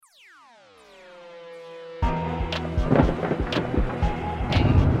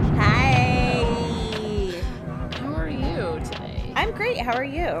How are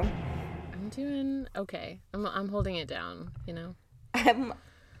you? I'm doing okay. I'm holding it down, I'm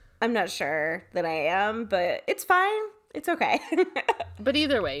I'm not sure that I am, but it's fine. It's okay. But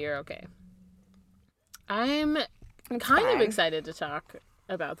either way, you're okay. I'm It's kind of fine. excited to talk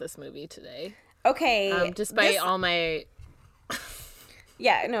about this movie today. Okay, Despite all my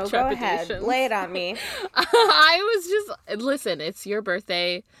yeah, no, go ahead. trepidations. Lay it on me. I was just listen, it's your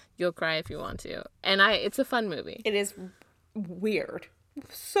birthday. You'll cry if you want to. And it's a fun movie. It is weird.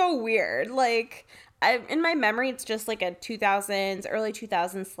 So weird. Like in my memory it's just like a 2000s, early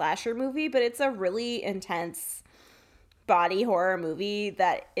 2000s slasher movie, but it's a really intense body horror movie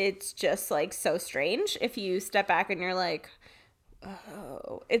that it's just like so strange if you step back and you're like,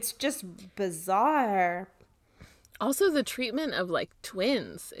 oh, it's just bizarre. Also, the treatment of like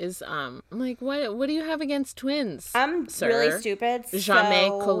twins is I'm like, what do you have against twins? I'm sir? really stupid. Jamais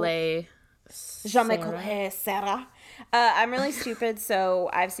collé. Jamais collé, Sarah. I'm really stupid, so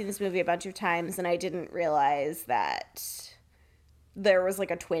I've seen this movie a bunch of times, and I didn't realize that there was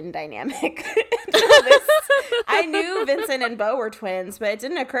like a twin dynamic. I knew Vincent and Beau were twins, but it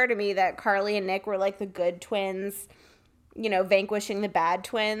didn't occur to me that Carly and Nick were like the good twins, vanquishing the bad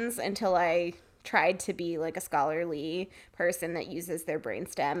twins until I tried to be like a scholarly person that uses their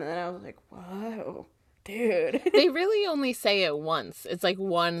brainstem, and then I was like, whoa. Dude. They really only say it once. It's like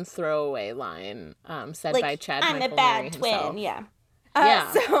one throwaway line said like, by Chad I'm Michael a bad Murray twin, himself. yeah.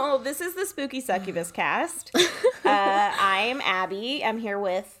 Yeah. So this is the Spooky Succubus cast. I'm Abby. I'm here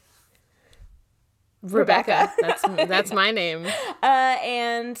with Rebecca. That's my name.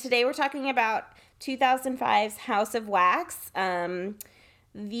 And today we're talking about 2005's House of Wax.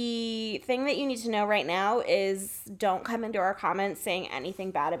 The thing that you need to know right now is don't come into our comments saying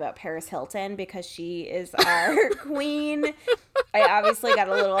anything bad about Paris Hilton because she is our queen. I obviously got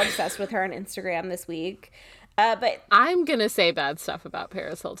a little obsessed with her on Instagram this week. But I'm going to say bad stuff about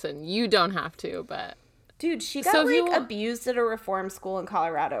Paris Hilton. You don't have to, but... Dude, she got abused at a reform school in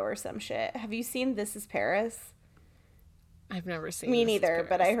Colorado or some shit. Have you seen This Is Paris? I've never seen Me This Is neither, Paris.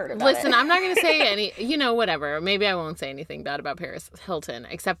 but I heard about Listen, it. I'm not going to say any, whatever. Maybe I won't say anything bad about Paris Hilton,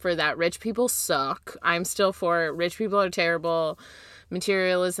 except for that rich people suck. I'm still for it. Rich people are terrible.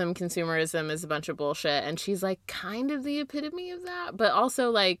 Materialism, consumerism is a bunch of bullshit. And she's like kind of the epitome of that. But also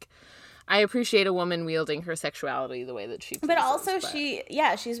like, I appreciate a woman wielding her sexuality the way that she pleases. But also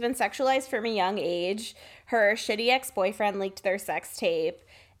she's been sexualized from a young age. Her shitty ex-boyfriend leaked their sex tape.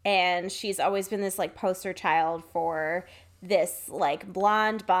 And she's always been this like poster child for this like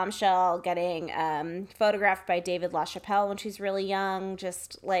blonde bombshell getting photographed by David LaChapelle when she's really young.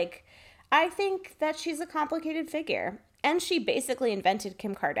 Just like, I think that she's a complicated figure. And she basically invented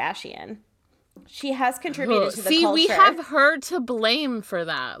Kim Kardashian. She has contributed to the culture. We have her to blame for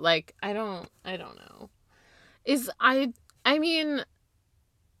that. Like, I don't know. I mean,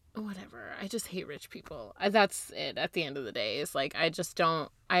 whatever. I just hate rich people. That's it at the end of the day. It's like, I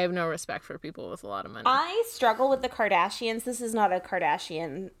have no respect for people with a lot of money. I struggle with the Kardashians. This is not a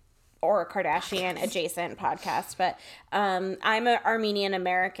Kardashian or a Kardashian adjacent podcast, but I'm an Armenian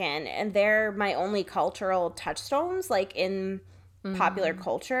American, and they're my only cultural touchstones, like in popular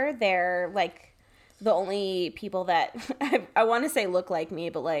culture. They're like the only people that I want to say look like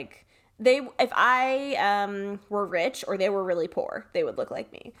me, but like if I were rich or they were really poor, they would look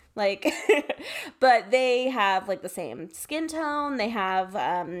like me. Like, but they have like the same skin tone. They have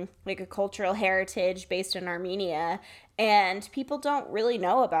like a cultural heritage based in Armenia, and people don't really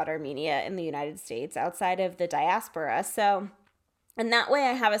know about Armenia in the United States outside of the diaspora. So in that way,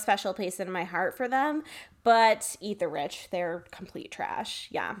 I have a special place in my heart for them. But eat the rich. They're complete trash.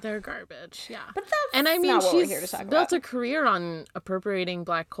 Yeah. They're garbage. Yeah. But that's not what we're here to talk about. Built a career on appropriating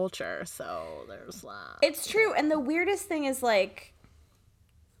Black culture. So there's that. It's true. And the weirdest thing is like,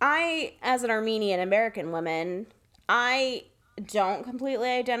 I, as an Armenian American woman, I don't completely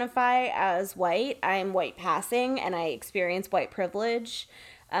identify as white. I'm white passing and I experience white privilege.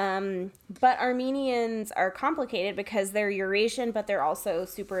 But Armenians are complicated because they're Eurasian, but they're also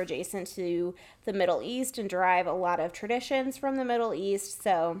super adjacent to the Middle East and derive a lot of traditions from the Middle East.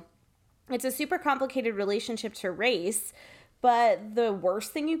 So it's a super complicated relationship to race. But the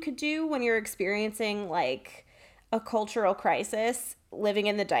worst thing you could do when you're experiencing like a cultural crisis, living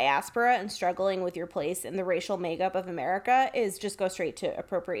in the diaspora and struggling with your place in the racial makeup of America, is just go straight to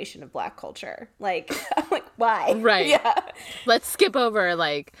appropriation of Black culture. Like, I'm like, why? Right. Yeah. Let's skip over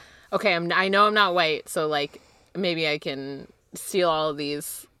like, okay, I know I'm not white, so like maybe I can steal all of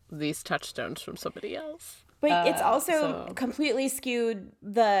these touchstones from somebody else. But it's also completely skewed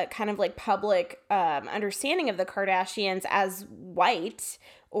the kind of like public understanding of the Kardashians as white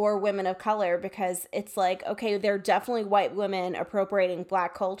or women of color, because it's like, okay, they're definitely white women appropriating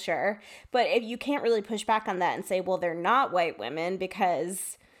Black culture, but if you can't really push back on that and say, well, they're not white women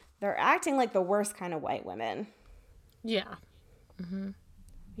because they're acting like the worst kind of white women. Yeah.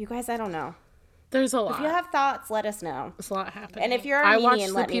 You guys, I don't know. There's a lot. If you have thoughts, let us know. There's a lot happening. And if you're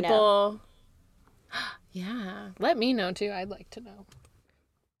Armenian, let me know. Yeah, let me know too. I'd like to know.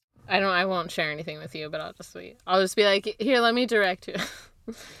 I won't share anything with you, but I'll just be like, here, let me direct you.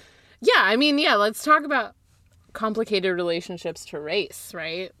 Yeah, I mean, yeah, let's talk about complicated relationships to race,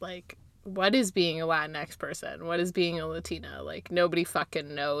 right? Like, what is being a Latinx person? What is being a Latina? Like, nobody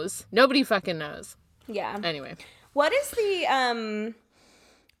fucking knows. Nobody fucking knows. Yeah. Anyway. What is the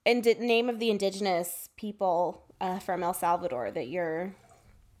name of the indigenous people from El Salvador that your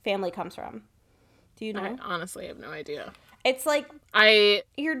family comes from? Do you know? I honestly have no idea. It's like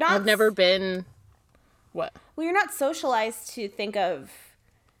you're not. I've never been. What? Well, you're not socialized to think of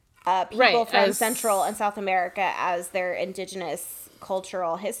people from Central and South America as their indigenous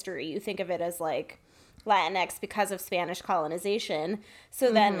cultural history. You think of it as like Latinx because of Spanish colonization.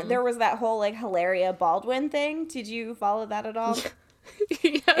 So then there was that whole like Hilaria Baldwin thing. Did you follow that at all?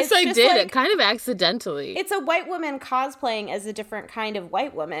 Yes, I did. Like, it kind of accidentally. It's a white woman cosplaying as a different kind of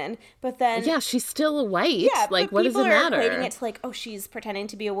white woman, but then she's still a white. Yeah, like what does it matter? People are equating it to like, oh, she's pretending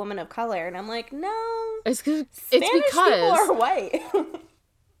to be a woman of color, and I'm like, no, it's because people are white.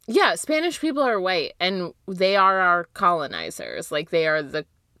 Yeah, Spanish people are white, and they are our colonizers. Like they are the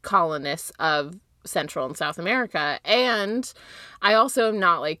colonists of Central and South America, and I also am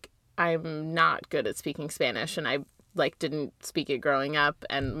not like I'm not good at speaking Spanish, and I didn't speak it growing up,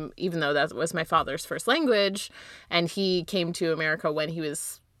 and even though that was my father's first language, and he came to America when he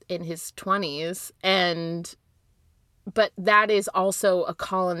was in his 20s, but that is also a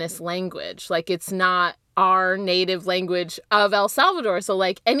colonist language. Like it's not our native language of El Salvador. So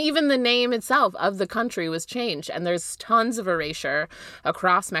like, and even the name itself of the country was changed, and there's tons of erasure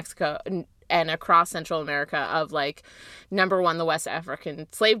across Mexico and across Central America of like, number one, the West African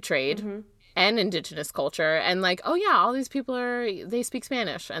slave trade and indigenous culture, and like, oh yeah, all these people they speak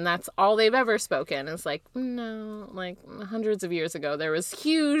Spanish, and that's all they've ever spoken. It's like, no, like hundreds of years ago there was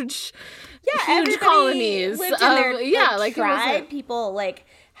huge colonies lived in their like tribe. People like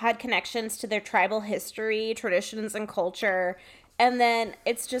had connections to their tribal history, traditions, and culture, and then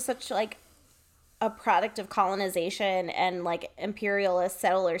it's just such like a product of colonization and like imperialist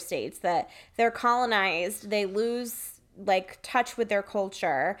settler states that they're colonized, they lose like touch with their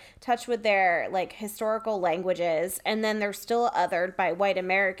culture, touch with their like historical languages, and then they're still othered by white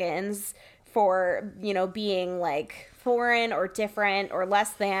Americans for, you know, being like foreign or different or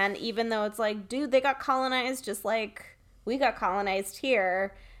less than, even though it's like, dude, they got colonized just like we got colonized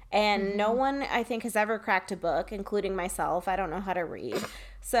here. And no one, I think, has ever cracked a book, including myself. I don't know how to read.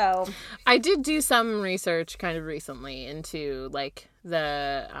 So I did do some research kind of recently into like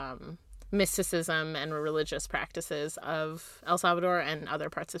the mysticism and religious practices of El Salvador and other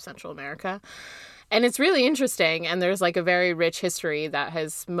parts of Central America. And it's really interesting, and there's like a very rich history that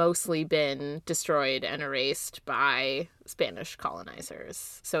has mostly been destroyed and erased by Spanish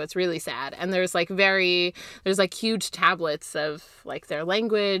colonizers. So it's really sad. And there's like huge tablets of like their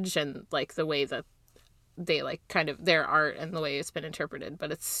language and like the way that they like kind of their art and the way it's been interpreted,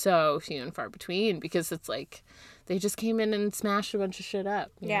 but it's so few and far between because it's like they just came in and smashed a bunch of shit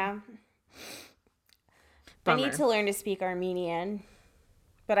up. Yeah. Bummer. I need to learn to speak Armenian.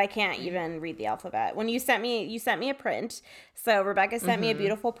 But I can't even read the alphabet. When you sent me a print. So Rebecca sent me a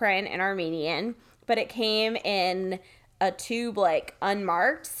beautiful print in Armenian, but it came in a tube like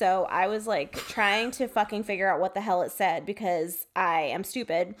unmarked. So I was like trying to fucking figure out what the hell it said because I am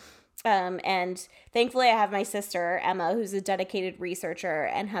stupid. And thankfully I have my sister, Emma, who's a dedicated researcher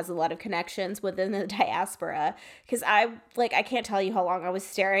and has a lot of connections within the diaspora. Because I can't tell you how long I was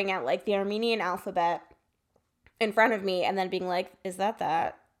staring at like the Armenian alphabet in front of me and then being like, is that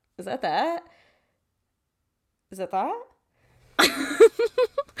that? Is that that? Is that that?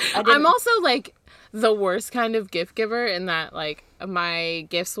 I'm also like the worst kind of gift giver in that like my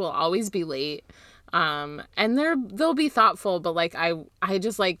gifts will always be late. And they'll be thoughtful, but like I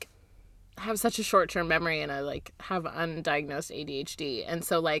just like have such a short-term memory and I like have undiagnosed ADHD. And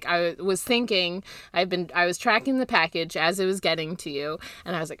so like I was thinking I was tracking the package as it was getting to you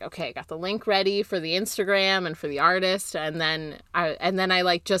and I was like, okay, I got the link ready for the Instagram and for the artist, and then I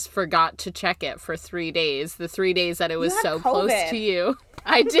like just forgot to check it for 3 days. The 3 days that it was so COVID. Close to you.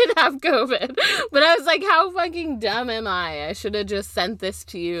 I did have COVID, but I was like, how fucking dumb am I? I should have just sent this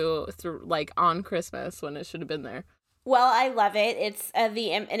to you through like on Christmas when it should have been there. Well, I love it. It's an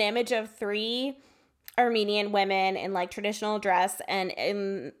image of 3 Armenian women in like traditional dress,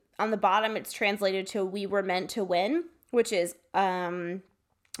 and on the bottom it's translated to "We were meant to win," which is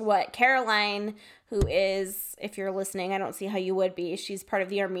what Caroline, who is, if you're listening, I don't see how you would be. She's part of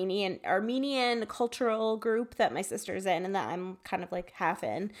the Armenian cultural group that my sister's in and that I'm kind of like half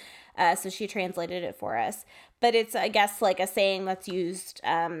in. So she translated it for us. But it's, I guess, like a saying that's used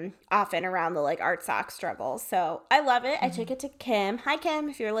often around the like art sock struggle. So I love it. I took it to Kim. Hi, Kim,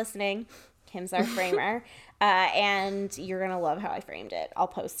 if you're listening. Kim's our framer. And you're going to love how I framed it. I'll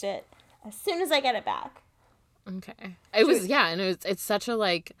post it as soon as I get it back. Okay. It was, yeah, and it's such a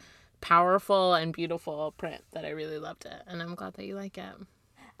like powerful and beautiful print that I really loved it, and I'm glad that you like it.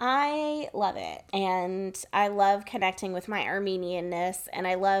 I love it, and I love connecting with my Armenianness, and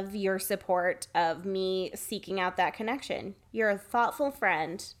I love your support of me seeking out that connection. You're a thoughtful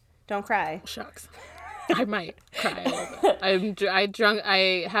friend. Don't cry. Shucks. I might cry a little bit.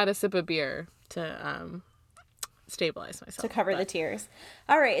 I had a sip of beer to stabilize myself. To cover the tears.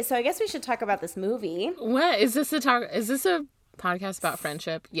 All right, so I guess we should talk about this movie. What is this a podcast about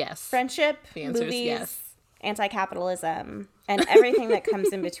friendship? Yes. Friendship, the answer movies, is yes. Anti-capitalism, and everything that comes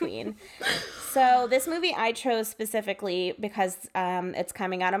in between. So this movie I chose specifically because it's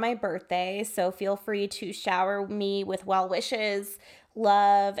coming out on my birthday, so feel free to shower me with well wishes,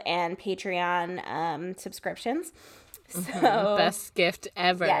 love, and Patreon subscriptions. So Best gift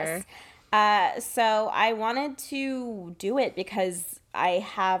ever. Yes. So I wanted to do it because I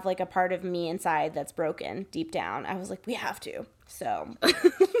have like a part of me inside that's broken deep down. I was like, we have to. So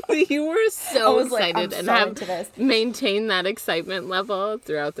you were so excited and have maintained that excitement level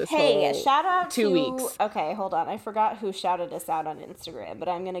throughout this whole shout out 2 weeks. Okay, hold on. I forgot who shouted us out on Instagram, but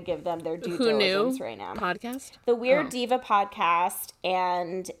I'm going to give them their due diligence right now. Podcast? The Weird Diva podcast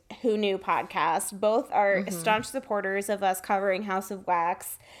and Who Knew podcast both are staunch supporters of us covering House of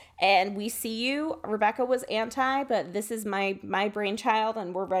Wax. And we see you. Rebecca was anti, but this is my brainchild,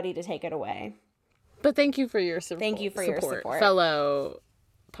 and we're ready to take it away. But thank you for your support. Thank you for your support. Fellow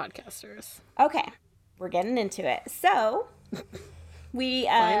podcasters. Okay, we're getting into it. So, we...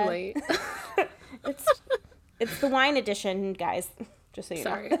 Finally. It's the wine edition, guys, just so you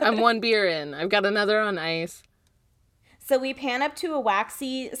know. Sorry, I'm one beer in. I've got another on ice. So we pan up to a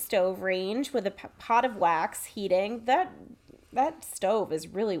waxy stove range with a pot of wax heating. That stove is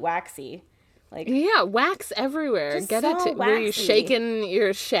really waxy. Like, yeah, wax everywhere. Just Get so it? waxy. Were you shaking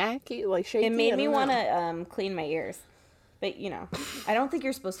your shack? Like shaking? It made me want to clean my ears. But, you know, I don't think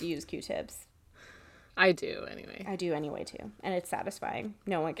you're supposed to use Q-tips. I do, anyway. I do anyway, too. And it's satisfying.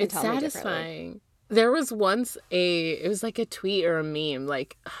 No one can tell me differently. It's satisfying. There was once it was like a tweet or a meme.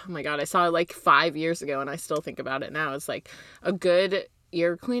 Like, oh my God, I saw it like 5 years ago and I still think about it now. It's like a good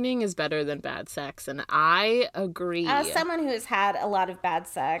ear cleaning is better than bad sex, and I agree. As someone who has had a lot of bad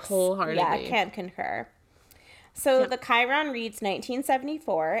sex, wholeheartedly, yeah, I can't concur. So the Chiron reads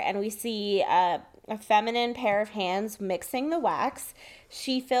 1974, and we see a feminine pair of hands mixing the wax.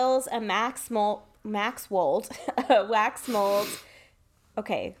 She fills a wax mold.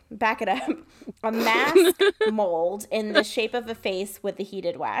 Okay, back it up. A mask mold in the shape of a face with the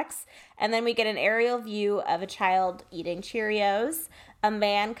heated wax. And then we get an aerial view of a child eating Cheerios. A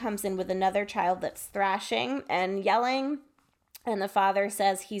man comes in with another child that's thrashing and yelling. And the father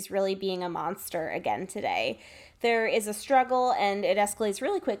says he's really being a monster again today. There is a struggle, and it escalates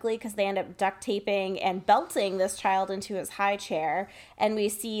really quickly because they end up duct taping and belting this child into his high chair. And we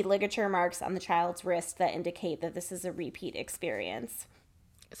see ligature marks on the child's wrist that indicate that this is a repeat experience.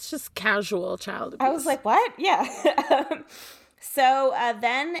 It's just casual child abuse. I was like, what? Yeah. So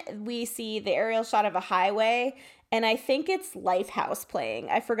then we see the aerial shot of a highway, and I think it's Lifehouse playing.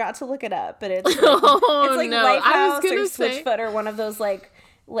 I forgot to look it up, but it's like, it's like no. Lifehouse or Switchfoot or one of those like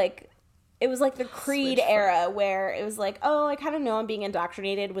it was like the Creed Switchfoot era where it was like, oh, I kind of know I'm being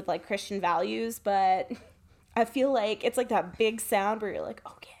indoctrinated with like Christian values, but I feel like it's like that big sound where you're like,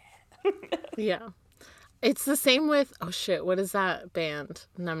 okay. Yeah. It's the same with, oh shit, what is that band?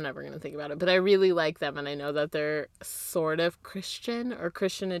 And I'm never going to think about it, but I really like them, and I know that they're sort of Christian or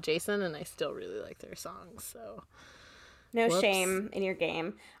Christian adjacent, and I still really like their songs, so. No shame in your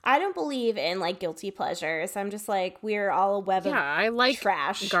game. I don't believe in, like, guilty pleasures. I'm just like, we're all a web of I like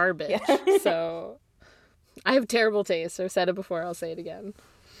trash. Garbage, so. I have terrible taste. I've said it before, I'll say it again.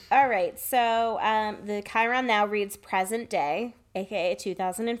 All right, so the Chiron now reads present day, aka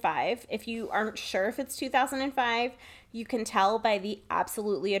 2005. If you aren't sure if it's 2005, you can tell by the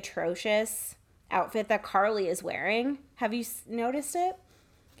absolutely atrocious outfit that Carly is wearing. Have you noticed it?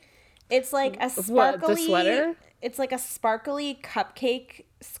 It's like a sparkly... What, the sweater? It's like a sparkly cupcake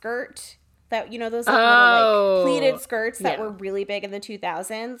skirt that, you know, those like, little like pleated Oh, skirts that yeah. were really big in the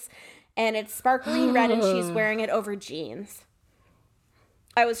 2000s. And it's sparkling red and she's wearing it over jeans.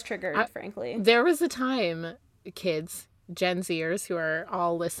 I was triggered, frankly. There was a time, kids, Gen Zers who are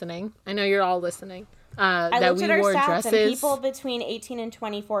all listening, I know you're all listening, I that looked we at our wore stats, dresses. and people between 18 and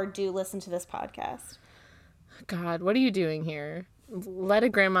 24 do listen to this podcast. God, what are you doing here? Let a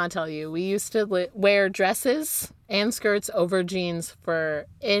grandma tell you. We used to wear dresses and skirts over jeans for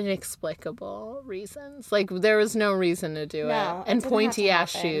inexplicable reasons. Like, there was no reason to do No, it. it And didn't have to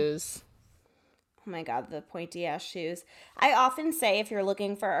pointy-ass happen. shoes. Oh my God, the pointy ass shoes. I often say if you're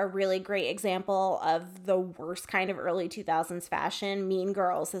looking for a really great example of the worst kind of early 2000s fashion, Mean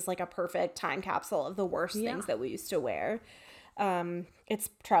Girls is like a perfect time capsule of the worst things that we used to wear. It's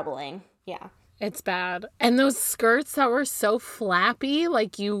troubling. Yeah. It's bad. And those skirts that were so flappy,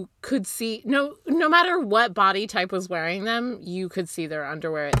 like you could see, no matter what body type was wearing them, you could see their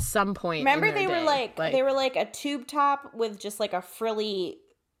underwear at some point. Remember in their day. they were like a tube top with just like a frilly,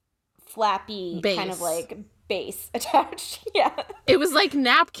 flappy kind of Base. like base attached. Yeah. It was like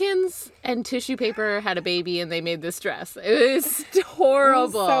napkins and tissue paper had a baby and they made this dress. It was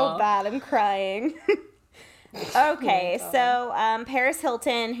horrible. So bad. I'm crying. Okay, so Paris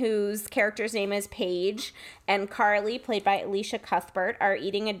Hilton, whose character's name is Paige, and Carly, played by Alicia Cuthbert, are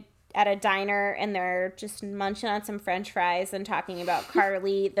eating at a diner, and they're just munching on some French fries and talking about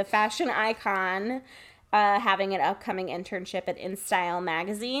Carly, the fashion icon, having an upcoming internship at InStyle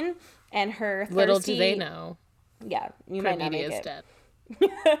magazine, and her thirsty... Little do they know. Yeah, you might not Media make is it.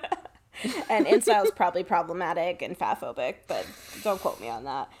 dead. And InStyle is probably problematic and fatphobic, but don't quote me on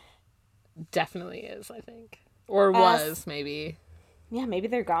that. Definitely is, I think. Or was, maybe. Yeah, maybe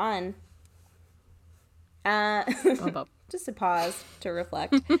they're gone. Just a pause to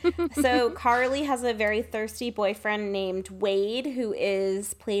reflect. So Carly has a very thirsty boyfriend named Wade, who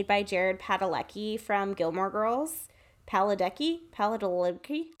is played by Jared Padalecki from Gilmore Girls. Padalecki.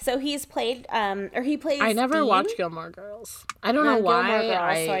 So he's played, he plays I never Dean watched Gilmore Girls. I don't know on why. Gilmore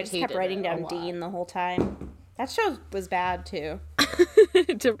Girls, so I just kept hated writing it a down lot. Dean the whole time. That show was bad too.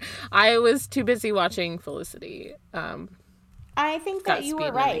 I was too busy watching Felicity. I think that you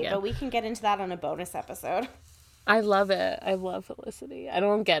were Godspeed, right, again. but we can get into that on a bonus episode. I love it. I love Felicity. I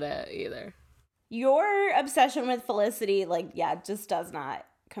don't get it either. Your obsession with Felicity, just does not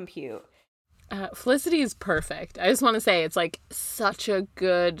compute. Felicity is perfect. I just want to say it's like such a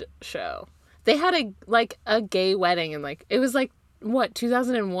good show. They had a gay wedding and it was what,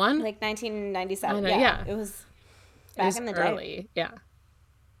 2001? Like 1997. I know, yeah. It was It back was in the day. early. Yeah.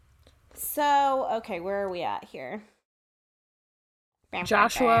 So, okay, where are we at here?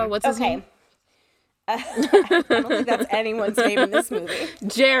 Joshua, what's his name? I don't think that's anyone's name in this movie.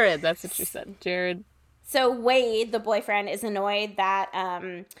 Jared, that's what you said. Jared. So Wade, the boyfriend, is annoyed that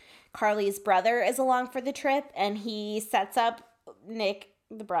Carly's brother is along for the trip, and he sets up Nick,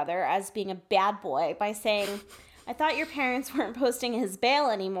 the brother, as being a bad boy by saying, "I thought your parents weren't posting his bail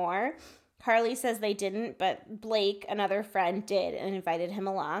anymore." Carly says they didn't, but Blake, another friend, did and invited him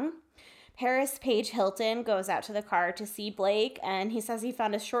along. Paris Paige Hilton goes out to the car to see Blake, and he says he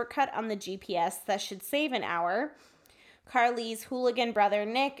found a shortcut on the GPS that should save an hour. Carly's hooligan brother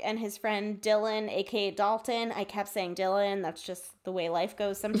Nick and his friend Dylan, aka Dalton, I kept saying Dylan, that's just the way life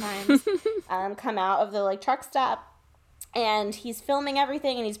goes sometimes, come out of the truck stop. And he's filming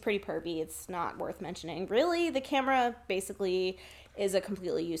everything, and he's pretty pervy. It's not worth mentioning. Really, the camera basically is a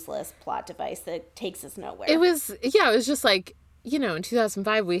completely useless plot device that takes us nowhere. It was just in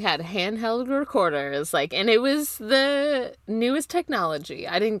 2005 we had handheld recorders, and it was the newest technology.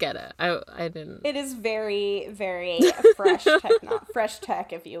 I didn't get it. I didn't. It is very, very fresh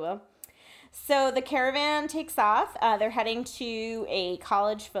tech, if you will. So the caravan takes off. They're heading to a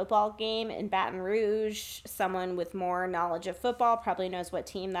college football game in Baton Rouge. Someone with more knowledge of football probably knows what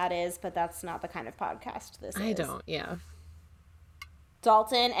team that is, but that's not the kind of podcast this is. I don't, yeah.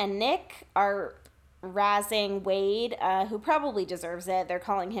 Dalton and Nick are razzing Wade, who probably deserves it. They're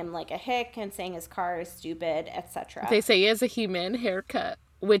calling him a hick and saying his car is stupid, etc. They say he has a He-Man haircut,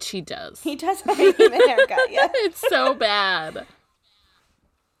 which he does. He does have a human haircut, yeah. It's so bad.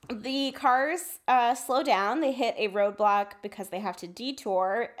 The cars slow down. They hit a roadblock because they have to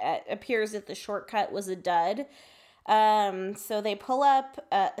detour. It appears that the shortcut was a dud. So they pull up,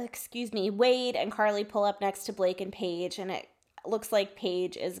 Wade and Carly pull up next to Blake and Paige, and it looks like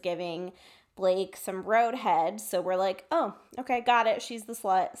Paige is giving Blake some roadhead. So we're like, oh, okay, got it. She's the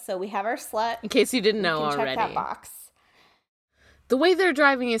slut. So we have our slut. In case you didn't know We can already. check that box. The way they're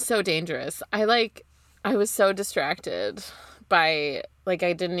driving is so dangerous. I was so distracted by, I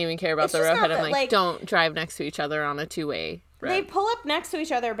didn't even care about It's the just roadhead. not I'm that, don't drive next to each other on a two-way. They pull up next to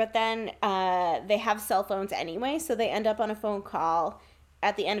each other, but then they have cell phones anyway, so they end up on a phone call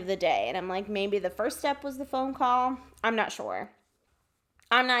at the end of the day. And I'm like, maybe the first step was the phone call. I'm not sure.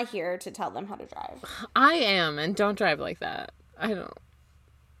 I'm not here to tell them how to drive. I am, and don't drive like that. I don't.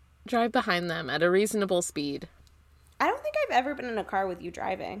 Drive behind them at a reasonable speed. I don't think I've ever been in a car with you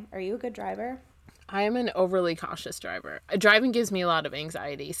driving. Are you a good driver? I am an overly cautious driver. Driving gives me a lot of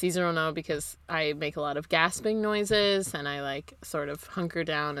anxiety. Caesar will know because I make a lot of gasping noises and I like sort of hunker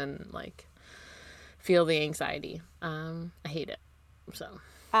down and like feel the anxiety. I hate it. So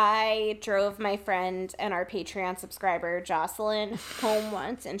I drove my friend and our Patreon subscriber Jocelyn home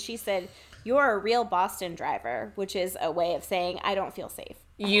once, and she said, "You're a real Boston driver," which is a way of saying I don't feel safe.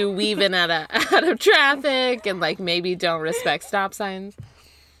 You weave in out of traffic and like maybe don't respect stop signs.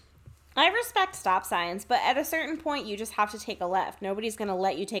 I respect stop signs, but at a certain point, you just have to take a left. Nobody's going to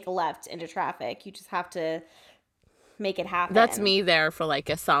let you take a left into traffic. You just have to make it happen. That's me there for like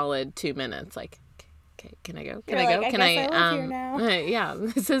a solid 2 minutes. Like, okay, can I go? Can I go? Can I live here now? Yeah,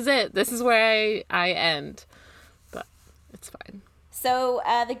 this is it. This is where I end. But it's fine. So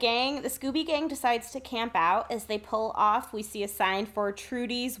the Scooby Gang decides to camp out. As they pull off, we see a sign for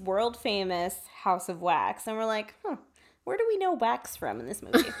Trudy's world famous House of Wax. And we're like, where do we know Wax from in this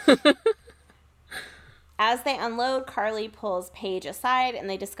movie? As they unload, Carly pulls Paige aside and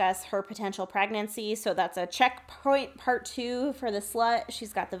they discuss her potential pregnancy. So that's a checkpoint part 2 for the slut.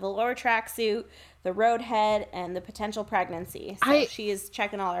 She's got the velour tracksuit, the road head, and the potential pregnancy. So she is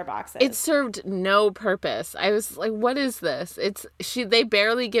checking all her boxes. It served no purpose. I was like, what is this? They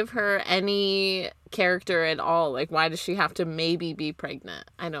barely give her any character at all. Like, why does she have to maybe be pregnant?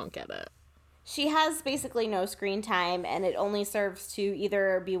 I don't get it. She has basically no screen time, and it only serves to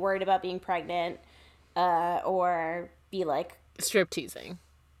either be worried about being pregnant or be like strip teasing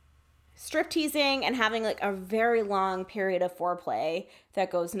and having like a very long period of foreplay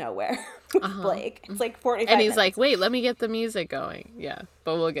that goes nowhere with Blake. It's like 45 and he's minutes. like, wait, let me get the music going. Yeah,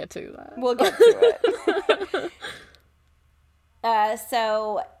 but we'll get to that. We'll get to it.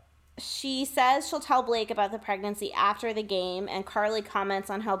 So she says she'll tell Blake about the pregnancy after the game, and Carly comments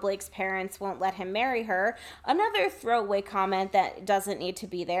on how Blake's parents won't let him marry her. Another throwaway comment that doesn't need to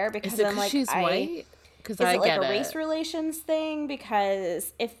be there because I'm like, she's white? Because I get it. Is it like a race relations thing?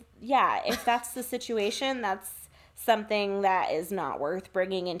 Because if that's the situation, that's something that is not worth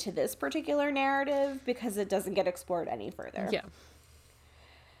bringing into this particular narrative because it doesn't get explored any further. Yeah.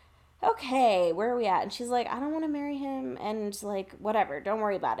 Okay, where are we at? And she's like, I don't want to marry him, and like, whatever, don't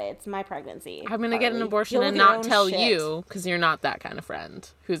worry about it. It's my pregnancy. I'm gonna get an abortion and not tell you because you're not that kind of friend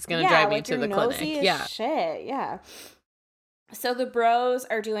who's gonna drive you to the clinic. Yeah, shit. Yeah. So the bros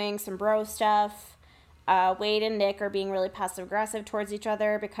are doing some bro stuff. Wade and Nick are being really passive aggressive towards each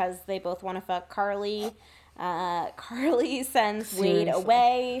other because they both want to fuck Carly. Carly sends Wade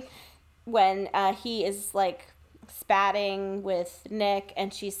away when he is like spatting with Nick,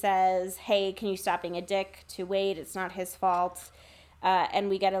 and she says, "Hey, can you stop being a dick to Wade? It's not his fault." And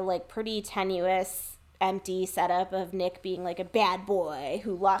we get a like pretty tenuous, empty setup of Nick being like a bad boy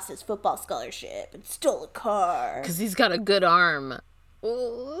who lost his football scholarship and stole a car because he's got a good arm.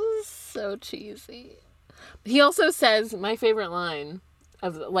 Oh, so cheesy. He also says my favorite line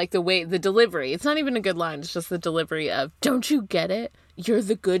of like the delivery. It's not even a good line. It's just the delivery of, "Don't you get it? You're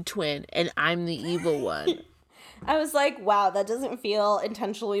the good twin and I'm the evil one." I was like, wow, that doesn't feel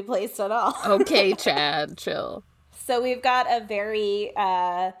intentionally placed at all. Okay, Chad, chill. So we've got a very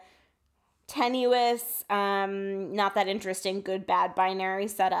tenuous, not that interesting, good, bad binary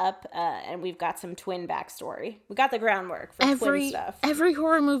setup, and we've got some twin backstory. We got the groundwork for twin stuff. Every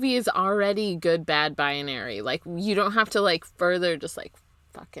horror movie is already good, bad binary. Like, you don't have to, like, further just, like,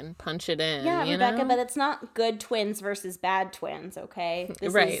 fucking punch it in. Yeah, Rebecca, know? But it's not good twins versus bad twins, okay?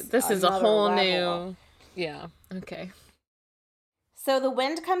 This is a whole new... Yeah, okay. So the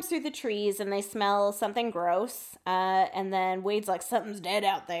wind comes through the trees and they smell something gross. And then Wade's like, something's dead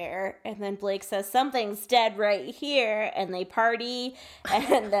out there. And then Blake says, something's dead right here. And they party.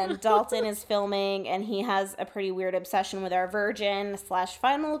 And then Dalton is filming and he has a pretty weird obsession with our virgin /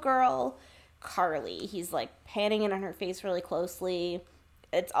 final girl, Carly. He's like panning in on her face really closely.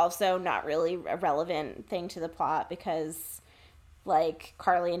 It's also not really a relevant thing to the plot because like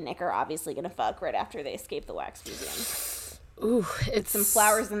Carly and Nick are obviously going to fuck right after they escape the wax museum. Ooh, it's some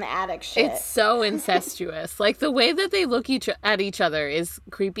flowers in the attic shit. It's so incestuous. Like, the way that they look at each other is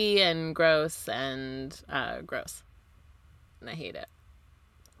creepy and gross and gross. And I hate it.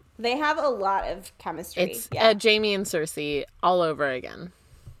 They have a lot of chemistry. It's Jamie and Cersei all over again.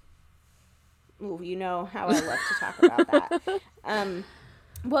 Ooh, you know how I love to talk about that.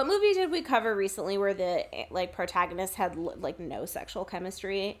 What movie did we cover recently where the like protagonist had like no sexual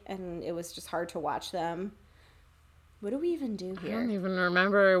chemistry and it was just hard to watch them? What do we even do I here? don't even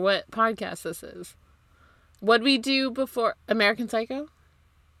remember what podcast this is. What'd we do before American Psycho?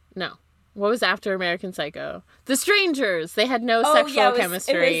 No. What was after American Psycho? The Strangers. They had no sexual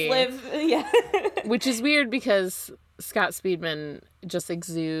chemistry. It was Liv, yeah. Which is weird because Scott Speedman just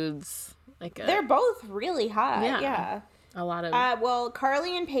exudes like a... They're both really hot. Yeah. A lot of... well,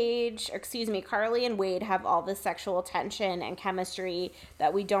 Carly and Wade have all the sexual tension and chemistry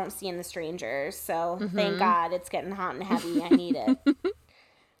that we don't see in The Strangers. So thank God it's getting hot and heavy. I need it.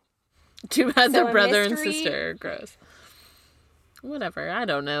 Too bad they're brother and sister. Gross. Whatever. I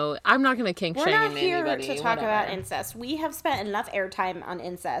don't know. I'm not going to kink shame anybody. We're not here to talk about incest. We have spent enough airtime on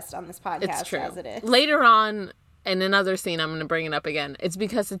incest on this podcast. It's true. As it is. Later on, in another scene, I'm going to bring it up again. It's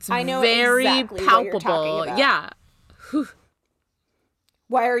because it's very exactly palpable. Yeah. Whew.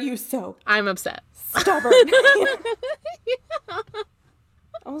 Why are you so... I'm upset. Stubborn.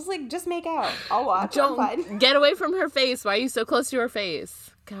 I was like, just make out. I'll watch. I'm fine. Get away from her face. Why are you so close to her face?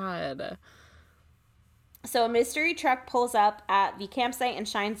 God. So a mystery truck pulls up at the campsite and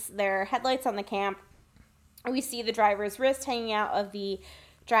shines their headlights on the camp. We see the driver's wrist hanging out of the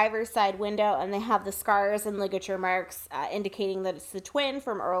driver's side window, and they have the scars and ligature marks indicating that it's the twin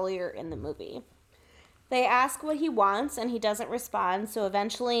from earlier in the movie. They ask what he wants, and he doesn't respond, so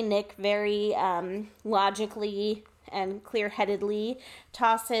eventually Nick very logically and clear-headedly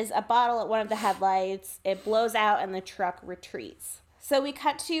tosses a bottle at one of the headlights. It blows out, and the truck retreats. So we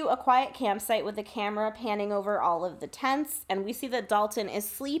cut to a quiet campsite with the camera panning over all of the tents, and we see that Dalton is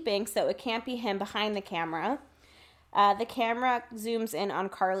sleeping, so it can't be him behind the camera. The camera zooms in on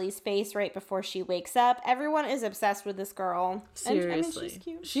Carly's face right before she wakes up. Everyone is obsessed with this girl. Seriously. And, she's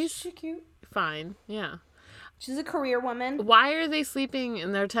cute. She's cute. Fine, yeah. She's a career woman. Why are they sleeping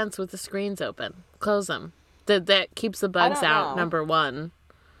in their tents with the screens open? Close them. That keeps the bugs out, number one.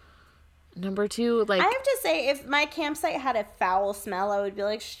 Number two, like... I have to say, if my campsite had a foul smell, I would be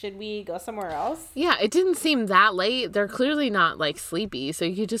like, should we go somewhere else? Yeah, it didn't seem that late. They're clearly not, like, sleepy, so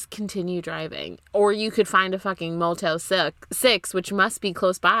you could just continue driving. Or you could find a fucking Motel 6, which must be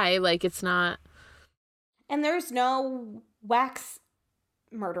close by. Like, it's not... And there's no wax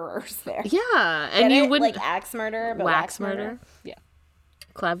murderers there. Yeah, and you wouldn't... Like axe murder, but wax murder? Yeah.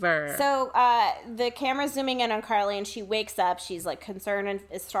 Clever. So the camera's zooming in on Carly, and she wakes up. She's like concerned and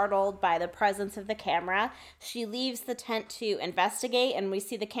is startled by the presence of the camera. She leaves the tent to investigate, and we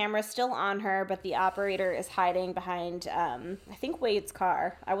see the camera still on her, but the operator is hiding behind, I think, Wade's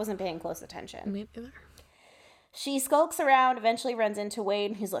car. I wasn't paying close attention. Me either. She skulks around, eventually runs into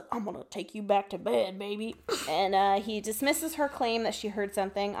Wade, and he's like, I'm gonna take you back to bed, baby. And he dismisses her claim that she heard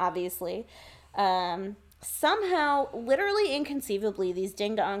something, obviously. Somehow, literally inconceivably, these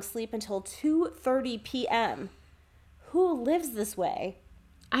ding-dongs sleep until 2:30 p.m. Who lives this way?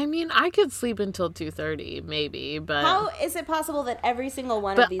 I mean, I could sleep until 2:30, maybe, but... How is it possible that every single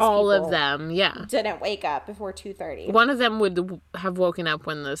one of these all people... of them, yeah. ...didn't wake up before 2:30? One of them would have woken up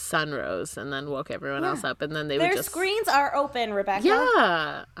when the sun rose and then woke everyone else up, and then they would just... Their screens are open, Rebecca.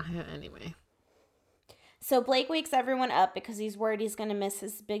 Yeah. Anyway. So Blake wakes everyone up because he's worried he's going to miss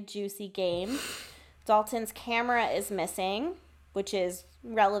his big, juicy game. Dalton's camera is missing, which is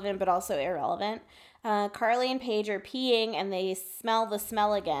relevant but also irrelevant. Carly and Paige are peeing, and they smell the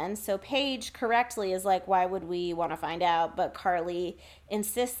smell again. So Paige correctly is like, why would we want to find out? But Carly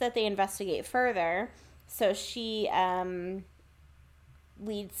insists that they investigate further. So she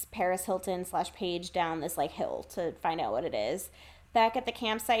leads Paris Hilton / Paige down this like hill to find out what it is. Back at the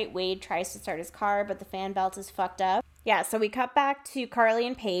campsite, Wade tries to start his car, but the fan belt is fucked up. Yeah, so we cut back to Carly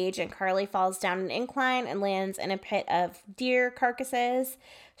and Paige, and Carly falls down an incline and lands in a pit of deer carcasses.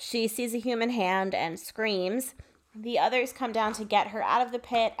 She sees a human hand and screams. The others come down to get her out of the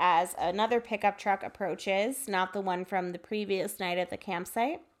pit as another pickup truck approaches, not the one from the previous night at the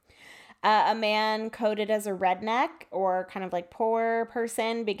campsite. A man coded as a redneck, or kind of like poor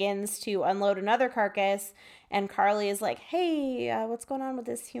person, begins to unload another carcass, and Carly is like, hey, what's going on with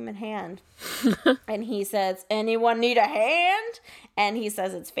this human hand? And he says, anyone need a hand? And he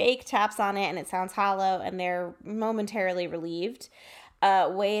says it's fake, taps on it, and it sounds hollow, and they're momentarily relieved.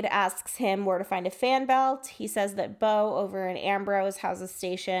 Wade asks him where to find a fan belt. He says that Bo over in Ambrose has a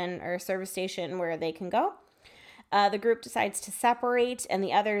station or a service station where they can go. The group decides to separate, and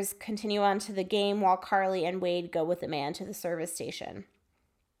the others continue on to the game while Carly and Wade go with the man to the service station.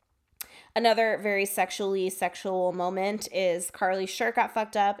 Another very sexual moment is Carly's shirt got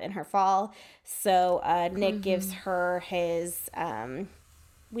fucked up in her fall, so Nick gives her his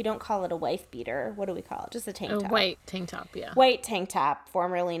We don't call it a wife beater. What do we call it? Just a tank A top. white tank top, yeah. White tank top,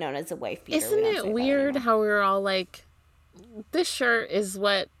 formerly known as a wife beater. Isn't it weird how we're all like, this shirt is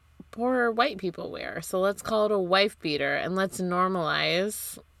what poor white people wear, so let's call it a wife beater and let's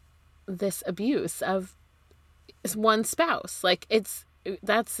normalize this abuse of one spouse. Like,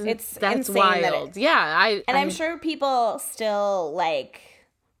 that's wild. I'm sure people still like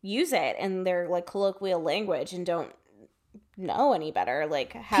use it in their like colloquial language and don't know any better,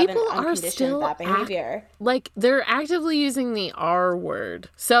 like haven't unconditioned that behavior. Like, they're actively using the R word.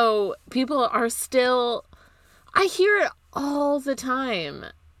 So people are still, I hear it all the time.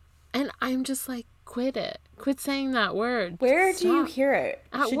 And I'm just like, quit it. Quit saying that word. Where do you hear it?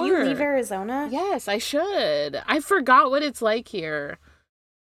 Should you leave Arizona? Yes, I should. I forgot what it's like here.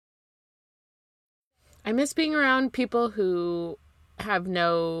 I miss being around people who have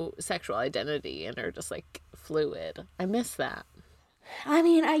no sexual identity and are just like fluid. I miss that. I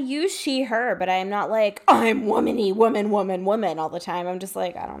mean, I use she, her, but I'm not like, I'm womany, woman all the time. I'm just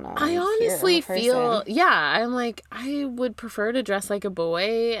like, I don't know. I honestly feel, I'm like, I would prefer to dress like a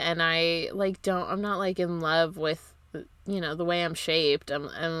boy, and I like I'm not like in love with, the way I'm shaped. I'm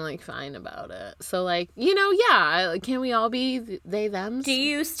like fine about it. So like, can we all be they, them? Do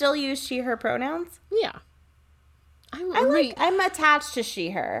you still use she, her pronouns? Yeah. I'm attached to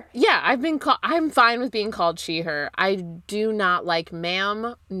she, her. Yeah, I'm fine with being called she, her. I do not like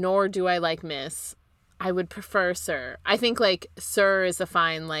ma'am, nor do I like miss. I would prefer sir. I think like sir is a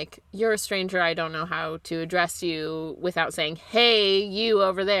fine, like, you're a stranger, I don't know how to address you without saying, hey, you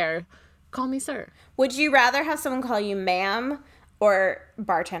over there, call me sir. Would you rather have someone call you ma'am or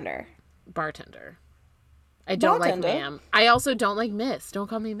bartender? Bartender. I don't like ma'am. I also don't like miss. Don't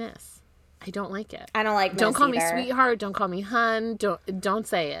call me miss. I don't like it. I don't like miss Don't call me either. sweetheart. Don't call me hun. Don't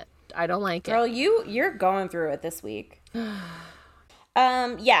say it. I don't like it. Girl, you're going through it this week.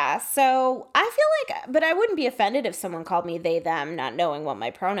 Yeah, so I feel like, but I wouldn't be offended if someone called me they, them, not knowing what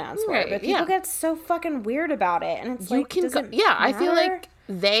my pronouns were. Right, but people get so fucking weird about it, and it's I feel like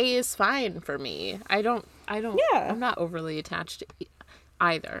they is fine for me. I don't. Yeah. I'm not overly attached to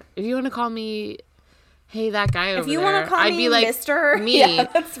either. If you want to call me, hey, that guy over there, if you want to call I'd me be like, Mr. Me. Yeah,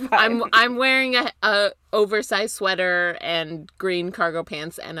 that's fine. I'm wearing a oversized sweater and green cargo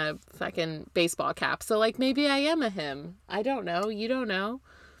pants and a fucking baseball cap. So like maybe I am a him. I don't know. You don't know.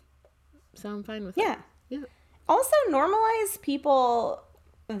 So I'm fine with it. Yeah. Also normalize people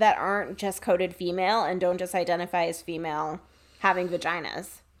that aren't just coded female and don't just identify as female having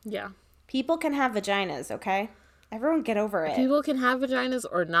vaginas. Yeah. People can have vaginas, okay? Everyone get over it. People can have vaginas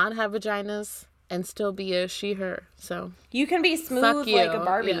or not have vaginas and still be a she, her. So you can be smooth like a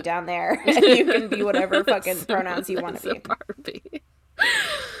Barbie down there. And you can be whatever fucking pronouns you want to be. Barbie.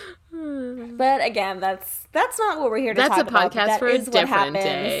 But again, that's not what we're here to talk about. That's a podcast for a different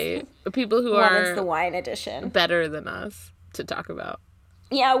day. People who are it's the wine edition. Better than us to talk about.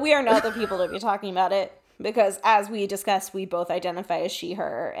 Yeah, we are not the people to be talking about it. Because as we discussed, we both identify as she,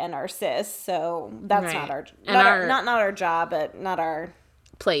 her, and are cis. So that's not our job, but not our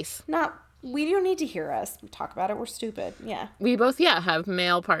place. We don't need to hear us talk about it. We're stupid. Yeah. We both have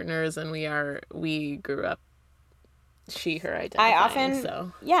male partners, and we grew up she, her identifying.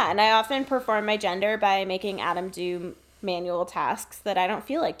 And I often perform my gender by making Adam do manual tasks that I don't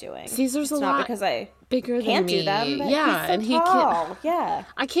feel like doing. Caesar's a lot because I bigger can't than me. Do them. But yeah, he's so and he tall. can't. Yeah,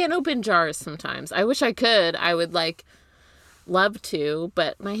 I can't open jars sometimes. I wish I could. I would love to,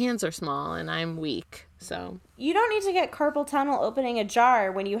 but my hands are small and I'm weak. So you don't need to get carpal tunnel opening a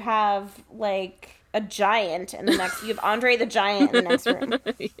jar when you have a giant in the next. You have Andre the Giant in the next room.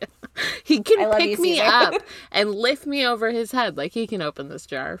 Yeah. He can pick me Caesar. up and lift me over his head. Like, he can open this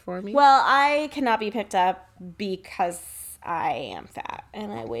jar for me. Well, I cannot be picked up because I am fat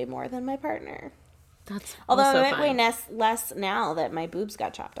and I weigh more than my partner. Although I might weigh less now that my boobs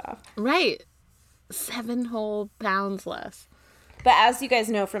got chopped off. Right. 7 whole pounds less. But as you guys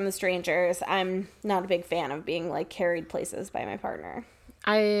know from The Strangers, I'm not a big fan of being carried places by my partner.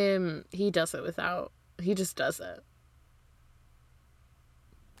 He does it without. He just does it.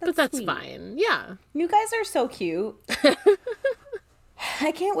 But that's sweet. Fine. Yeah. You guys are so cute.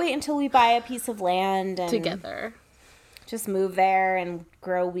 I can't wait until we buy a piece of land and together. Just move there and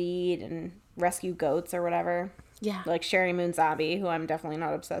grow weed and rescue goats or whatever. Yeah. Like Sherry Moon Zombie, who I'm definitely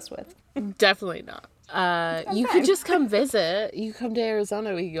not obsessed with. Definitely not. You could just come visit. You come to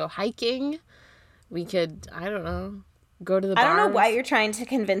Arizona. We could go hiking. We could, I don't know, go to the bars. I don't know why you're trying to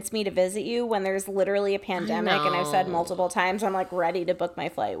convince me to visit you when there's literally a pandemic, and I've said multiple times I'm ready to book my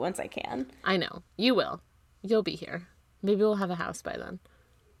flight once I can. I know. You will. You'll be here. Maybe we'll have a house by then.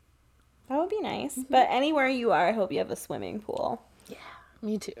 That would be nice. Mm-hmm. But anywhere you are, I hope you have a swimming pool. Yeah.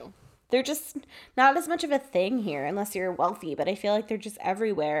 Me too. They're just not as much of a thing here unless you're wealthy, but I feel like they're just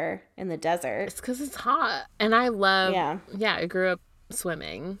everywhere in the desert. It's because it's hot. And I love, Yeah, I grew up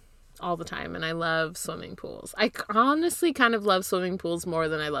swimming all the time, and I love swimming pools. I honestly kind of love swimming pools more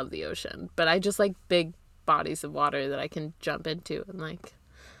than I love the ocean, but I just like big bodies of water that I can jump into and like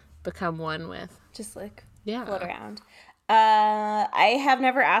become one with. just like Yeah. float around. I have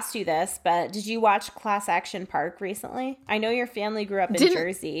never asked you this, but did you watch Class Action Park recently? I know your family grew up in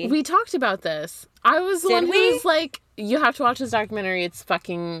Jersey. We talked about this. I was the one who was like, you have to watch this documentary. It's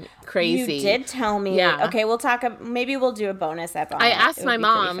fucking crazy. You did tell me. Yeah. Okay, we'll talk. Maybe we'll do a bonus ep on I it. asked It my would be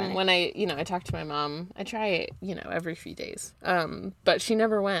pretty mom funny. when I talked to my mom. I try it, every few days. But she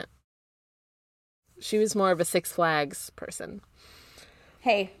never went. She was more of a Six Flags person.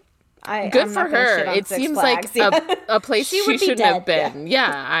 Hey, Good I'm for not gonna her. shit on It Six seems Flags. like a place She she would be shouldn't have dead, been.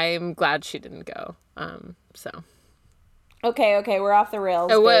 Yeah, I'm glad she didn't go. Okay, we're off the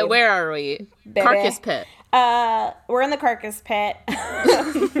rails. Oh, babe. where are we? Baby. Carcass Pit. We're in the carcass pit.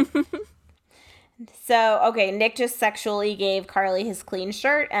 So, okay, Nick just sexually gave Carly his clean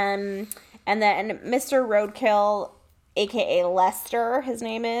shirt, and then Mr. Roadkill, aka Lester, his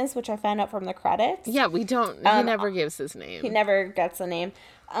name is, which I found out from the credits. Yeah, we don't. He never gives his name. He never gets a name.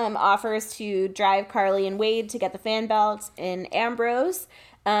 Offers to drive Carly and Wade to get the fan belts in Ambrose.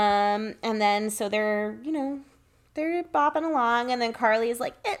 And then, so they're bopping along, and then Carly's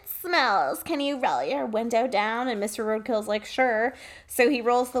like, it smells. Can you roll your window down? And Mr. Roadkill's like, sure. So he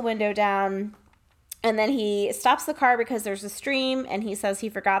rolls the window down, and then he stops the car because there's a stream, and he says he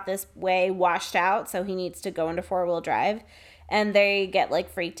forgot this way washed out, so he needs to go into four-wheel drive. And they get, like,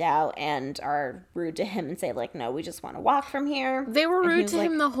 freaked out and are rude to him and say, like, no, we just want to walk from here. They were And he rude was to like,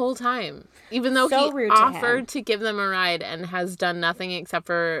 him the whole time. Even though So he rude to him. offered to give them a ride and has done nothing except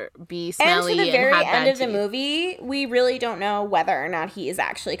for be And smelly to and, the very have end bad of the teeth. movie, we really don't know whether or not he is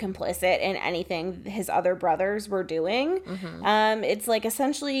actually complicit in anything his other brothers were doing. Mm-hmm. It's like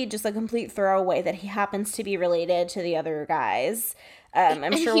essentially just a complete throwaway that he happens to be related to the other guys. I'm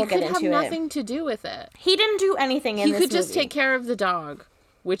And sure he we'll get could have into it. nothing to do with it. He didn't do anything in He this could just movie. take care of the dog,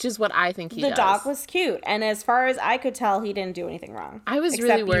 which is what I think he The does. dog was cute, and as far as I could tell, he didn't do anything wrong. I was Except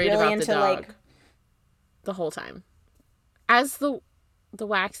really be worried about into, the dog like, the whole time. As the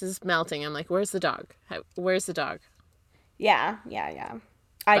wax is melting, I'm like, where's the dog? Where's the dog? Yeah.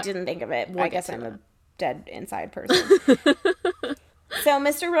 I didn't think of it. we'll I get guess to I'm that. a dead inside person. So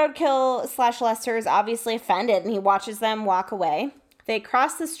Mr. Roadkill / Lester is obviously offended, and he watches them walk away. They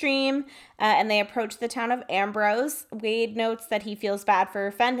cross the stream, and they approach the town of Ambrose. Wade notes that he feels bad for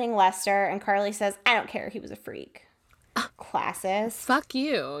offending Lester, and Carly says, I don't care, he was a freak. Classist. Fuck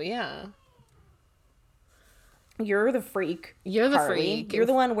you, yeah. You're the freak. You're the Carly. freak. You're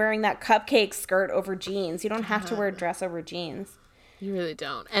the one wearing that cupcake skirt over jeans. You don't have to wear a dress over jeans. You really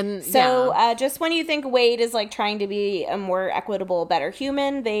don't. And So yeah. just when you think Wade is like trying to be a more equitable, better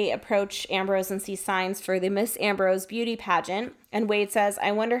human, they approach Ambrose and see signs for the Miss Ambrose beauty pageant. And Wade says,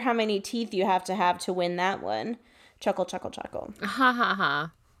 I wonder how many teeth you have to win that one. Chuckle, chuckle, chuckle. Ha ha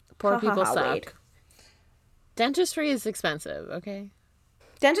ha. Poor Ha, ha, people ha, suck. Wade. Dentistry is expensive, okay?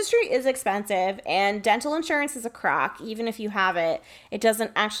 Dentistry is expensive, and dental insurance is a crock. Even if you have it, it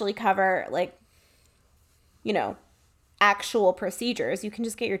doesn't actually cover, like, actual procedures. You can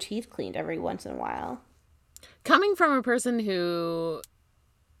just get your teeth cleaned every once in a while. Coming from a person who,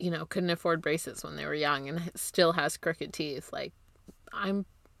 couldn't afford braces when they were young and still has crooked teeth, like, I'm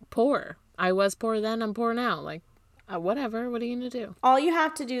poor. I was poor then, I'm poor now. Like, whatever. What are you going to do? All you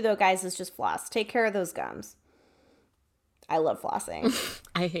have to do, though, guys, is just floss. Take care of those gums. I love flossing.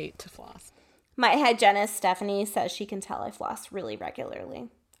 I hate to floss. My hygienist, Stephanie, says she can tell I floss really regularly.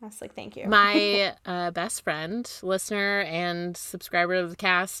 I was like, thank you. My best friend, listener, and subscriber of the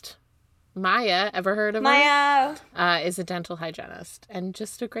cast, Maya, ever heard of Maya! her? Is a dental hygienist and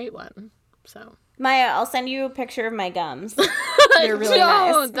just a great one. So Maya, I'll send you a picture of my gums. They're really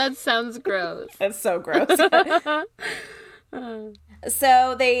Don't! nice. That sounds gross. That's so gross.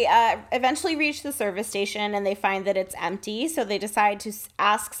 So they eventually reach the service station, and they find that it's empty. So they decide to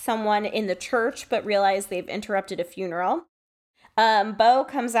ask someone in the church, but realize they've interrupted a funeral. Bo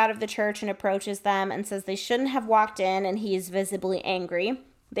comes out of the church and approaches them and says they shouldn't have walked in, and he is visibly angry.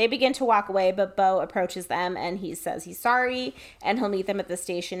 They begin to walk away, but Bo approaches them, and he says he's sorry, and he'll meet them at the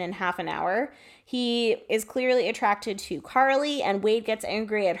station in half an hour. He is clearly attracted to Carly, and Wade gets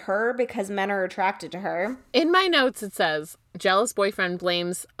angry at her because men are attracted to her. In my notes, it says, jealous boyfriend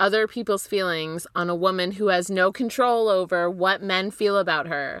blames other people's feelings on a woman who has no control over what men feel about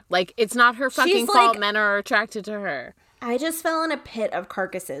her. Like, it's not her fucking She's fault like- men are attracted to her. I just fell in a pit of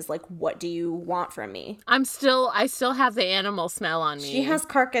carcasses. Like, what do you want from me? I still have the animal smell on me. She has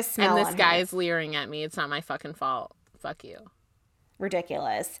carcass smell and on this guy her. is leering at me. It's not my fucking fault. Fuck you.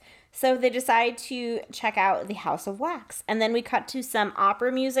 Ridiculous. So they decide to check out the House of Wax. And then we cut to some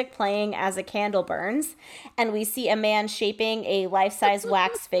opera music playing as a candle burns. And we see a man shaping a life-size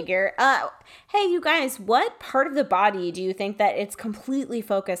wax figure. Hey, you guys, what part of the body do you think that it's completely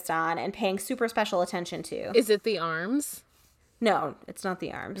focused on and paying super special attention to? Is it the arms? No, it's not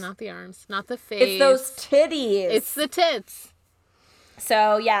the arms. Not the arms. Not the face. It's those titties. It's the tits.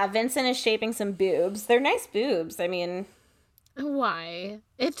 So, yeah, Vincent is shaping some boobs. They're nice boobs. I mean... Why?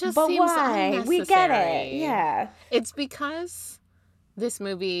 It just But seems why? unnecessary. We get it. Yeah. It's because this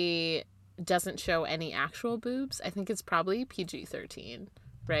movie doesn't show any actual boobs. I think it's probably PG-13,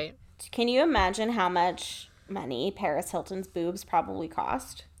 right? Can you imagine how much money Paris Hilton's boobs probably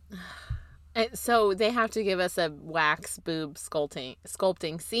cost? So they have to give us a wax boob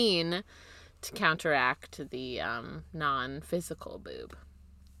sculpting scene to counteract the non-physical boob.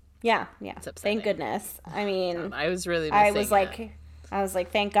 Yeah. It's upsetting. Thank goodness. I mean, I was really missing I was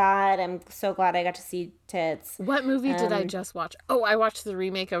like, thank God. I'm so glad I got to see tits. What movie did I just watch? Oh, I watched the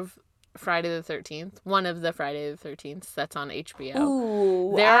remake of Friday the 13th. One of the Friday the 13th that's on HBO.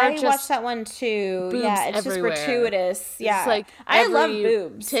 Ooh, I watched that one too. Yeah, it's everywhere. Just gratuitous. Yeah, It's like I love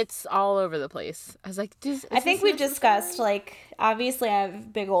boobs. Tits all over the place. I was like, I think we've discussed, like, obviously I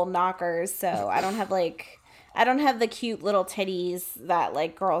have big old knockers, so I don't have the cute little titties that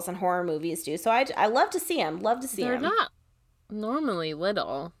like girls in horror movies do. So I love to see them. They're not normally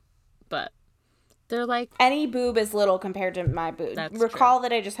little, but they're like... Any boob is little compared to my boob. Recall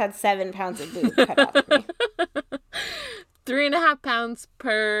that I just had 7 pounds of boob cut off of me. 3.5 pounds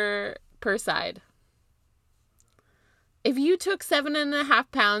per side. If you took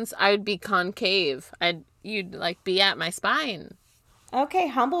 7.5 pounds, I'd be concave. You'd like be at my spine. Okay,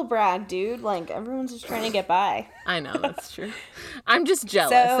 humble brag, dude. Like, everyone's just trying to get by. I know, that's true. I'm just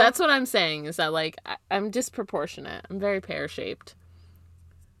jealous. That's what I'm saying, is that, like, I'm disproportionate. I'm very pear-shaped.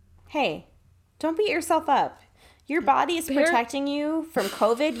 Hey, don't beat yourself up. Your body is protecting you from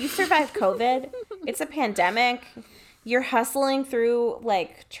COVID. You survived COVID. It's a pandemic. You're hustling through,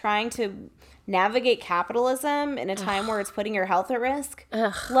 like, trying to navigate capitalism in a time where it's putting your health at risk.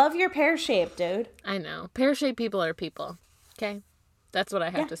 Love your pear shape, dude. I know. Pear-shaped people are people. Okay? That's what I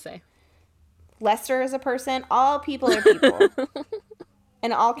have to say. Lester is a person. All people are people.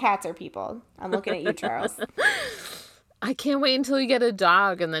 And all cats are people. I'm looking at you, Charles. I can't wait until you get a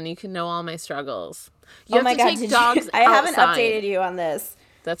dog and then you can know all my struggles. Oh my God, dogs I haven't updated you on this.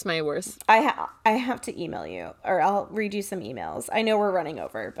 That's my worst. I have to email you, or I'll read you some emails. I know we're running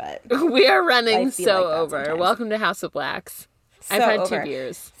over, but... We are running so like over. Sometimes. Welcome to House of Wax. So I've had over. 2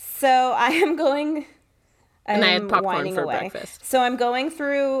 beers. So I am going... And I had popcorn for breakfast. So I'm going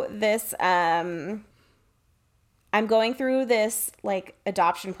through this... I'm going through this, like,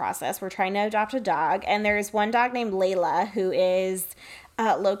 adoption process. We're trying to adopt a dog, and there's one dog named Layla who is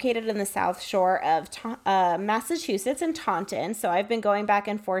located in the South Shore of Massachusetts in Taunton. So I've been going back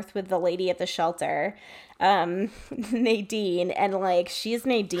and forth with the lady at the shelter, Nadine, and, like, she's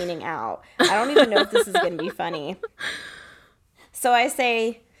Nadining out. I don't even know if this is going to be funny. So I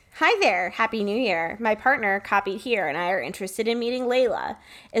say... Hi there, Happy New Year. My partner, copied here, and I are interested in meeting Layla.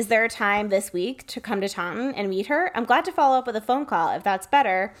 Is there a time this week to come to Taunton and meet her? I'm glad to follow up with a phone call. If that's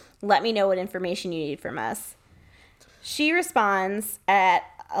better, let me know what information you need from us. She responds at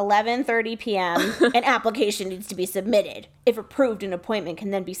 11:30 p.m. An application needs to be submitted. If approved, an appointment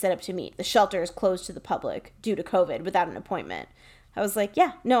can then be set up to meet. The shelter is closed to the public due to COVID without an appointment. I was like,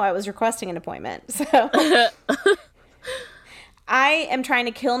 yeah, no, I was requesting an appointment. So... I am trying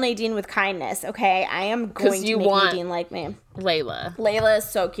to kill Nadine with kindness, okay? I am going to make Nadine like me. Layla is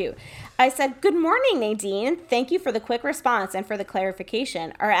so cute. I said, good morning, Nadine. Thank you for the quick response and for the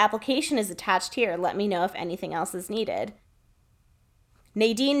clarification. Our application is attached here. Let me know if anything else is needed.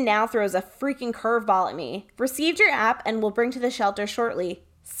 Nadine now throws a freaking curveball at me. Received your app and will bring to the shelter shortly.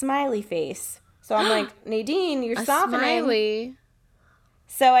 Smiley face. So I'm like, Nadine, you're softening. Smiley.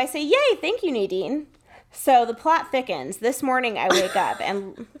 So I say, yay, thank you, Nadine. So the plot thickens. This morning I wake up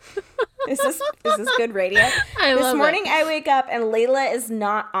and is this good radio? This morning I wake up and Layla is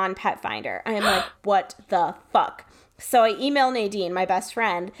not on Pet Finder. I am like, what the fuck? So I email Nadine, my best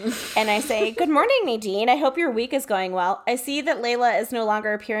friend, and I say, good morning, Nadine. I hope your week is going well. I see that Layla is no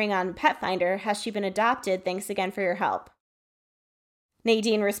longer appearing on Pet Finder. Has she been adopted? Thanks again for your help.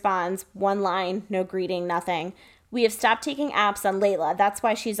 Nadine responds, one line, no greeting, nothing. We have stopped taking apps on Layla. That's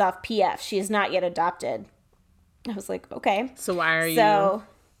why she's off PF. She is not yet adopted. I was like, okay. So why are you...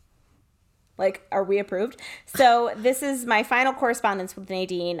 Like, are we approved? So this is my final correspondence with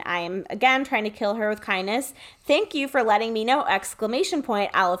Nadine. I am, again, trying to kill her with kindness. Thank you for letting me know! !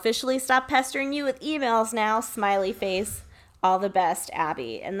 I'll officially stop pestering you with emails now. Smiley face. All the best,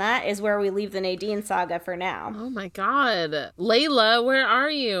 Abby. And that is where we leave the Nadine saga for now. Oh my God. Layla, where are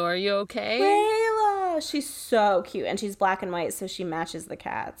you? Are you okay? Layla! She's so cute. And she's black and white, so she matches the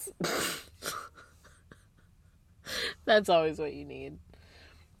cats. That's always what you need.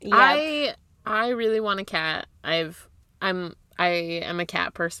 Yep. I really want a cat. I am a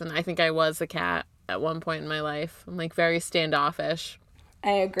cat person. I think I was a cat at one point in my life. I'm like very standoffish.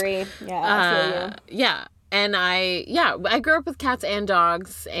 I agree. Yeah, I feel you. Yeah. And I grew up with cats and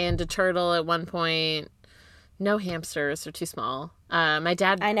dogs and a turtle at one point. No hamsters, they're too small. My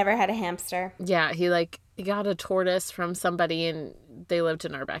dad... I never had a hamster. Yeah, he got a tortoise from somebody and they lived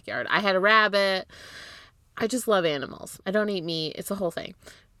in our backyard. I had a rabbit. I just love animals. I don't eat meat. It's a whole thing.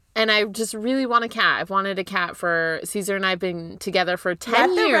 And I just really want a cat. I've wanted a cat for... Caesar and I have been together for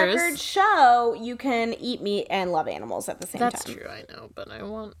 10 years. Let the record show you can eat meat and love animals at the same time. That's true, I know. But I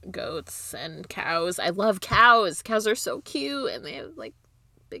want goats and cows. I love cows. Cows are so cute. And they have,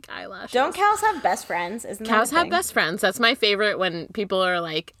 big eyelashes. Don't cows have best friends? Isn't that Cows have best friends. That's my favorite when people are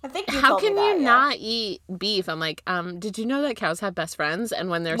like, I think how can you not eat beef? I'm like, did you know that cows have best friends? And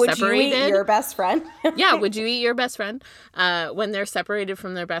when they're separated... Would you eat your best friend? Yeah, would you eat your best friend? When they're separated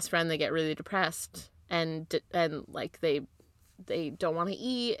from their best friend, they get really depressed. And they don't want to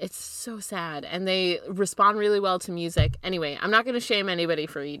eat. It's so sad. And they respond really well to music. Anyway, I'm not going to shame anybody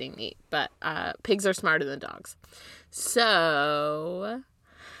for eating meat. But pigs are smarter than dogs. So...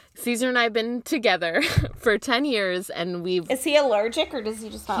 Caesar and I have been together for 10 years, and we've... Is he allergic, or does he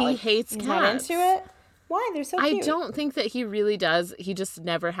just not He hates cats. Not into it? Why? They're so cute. I don't think that he really does. He just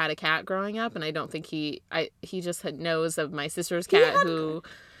never had a cat growing up, and I don't think he just knows of my sister's cat who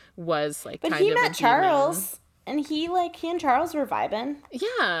was, kind of a demon. But he met Charles, and he and Charles were vibing.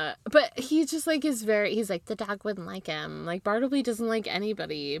 Yeah, but he just, is very... He's like, the dog wouldn't like him. Bartleby doesn't like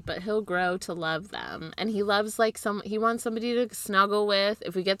anybody, but he'll grow to love them. And he loves, he wants somebody to snuggle with.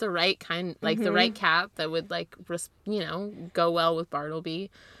 If we get the right kind, the right cat that would, go well with Bartleby,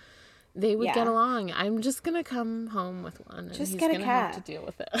 they would get along. I'm just going to come home with one, and just he's going to have to deal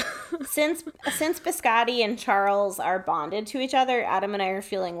with it. Since Biscotti and Charles are bonded to each other, Adam and I are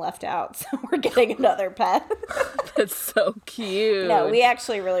feeling left out, so we're getting another pet. That's so cute. No, we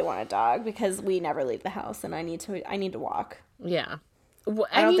actually really want a dog because we never leave the house, and I need to walk. Yeah. Well,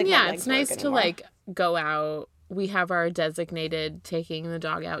 I mean, it's nice to go out. We have our designated taking the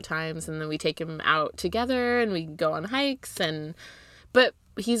dog out times, and then we take him out together, and we go on hikes, but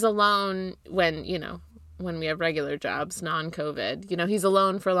he's alone when we have regular jobs, non-COVID. He's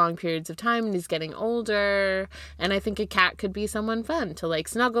alone for long periods of time, and he's getting older. And I think a cat could be someone fun to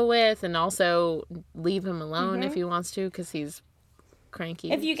snuggle with, and also leave him alone if he wants to, because he's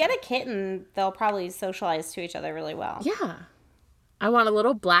cranky. If you get a kitten, they'll probably socialize to each other really well. Yeah. I want a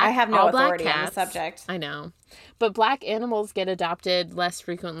little black. I have no authority black on the subject. I know, but black animals get adopted less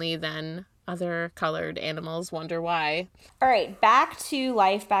frequently than other colored animals. Wonder why. All right, back to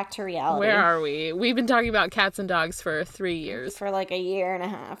life, back to reality. Where are we? We've been talking about cats and dogs for 3 years. For a year and a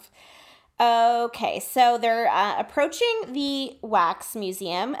half. Okay, so they're approaching the wax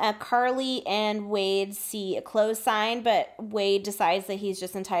museum. Carly and Wade see a closed sign, but Wade decides that he's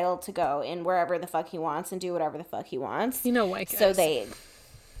just entitled to go in wherever the fuck he wants and do whatever the fuck he wants. White guys. So they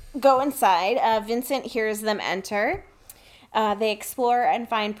go inside. Vincent hears them enter. They explore and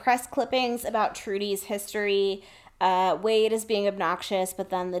find press clippings about Trudy's history. Wade is being obnoxious,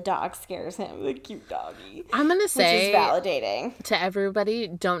 but then the dog scares him. The cute doggy. I'm going to say, which is validating to everybody,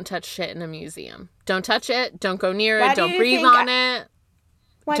 don't touch shit in a museum. Don't touch it. Don't go near it. Don't breathe on it.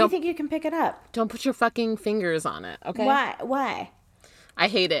 Why do you think you can pick it up? Don't put your fucking fingers on it, okay? Why? I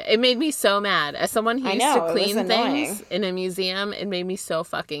hate it. It made me so mad. As someone who used to clean things in a museum, it made me so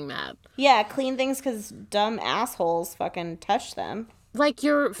fucking mad. Yeah, clean things because dumb assholes fucking touch them.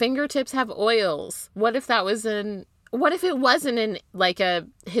 Your fingertips have oils. What if it wasn't in a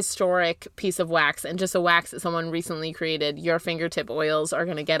historic piece of wax and just a wax that someone recently created? Your fingertip oils are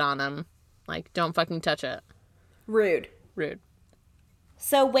going to get on them. Don't fucking touch it. Rude.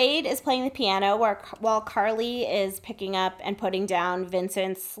 So Wade is playing the piano while Carly is picking up and putting down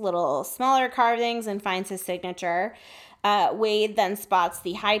Vincent's little smaller carvings and finds his signature. Wade then spots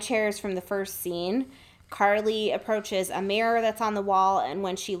the high chairs from the first scene. Carly approaches a mirror that's on the wall, and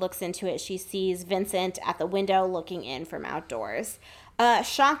when she looks into it, she sees Vincent at the window looking in from outdoors.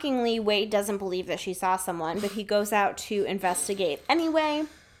 Shockingly, Wade doesn't believe that she saw someone, but he goes out to investigate anyway.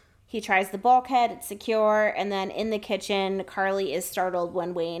 He tries the bulkhead, it's secure, and then in the kitchen, Carly is startled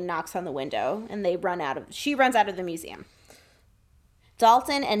when Wayne knocks on the window and she runs out of the museum.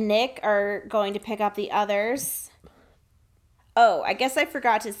 Dalton and Nick are going to pick up the others. Oh, I guess I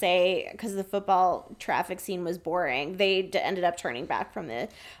forgot to say, because the football traffic scene was boring, they ended up turning back from the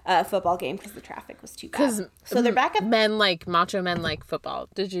football game because the traffic was too bad. So they're back at... macho men like football.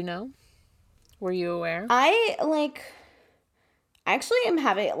 Did you know? Were you aware? I actually am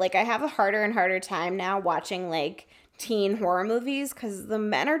having, I have a harder and harder time now watching, teen horror movies because the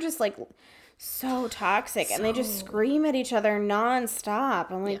men are just, so toxic and they just scream at each other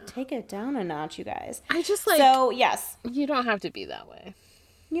nonstop. I'm take it down a notch, you guys. I just So, yes. You don't have to be that way.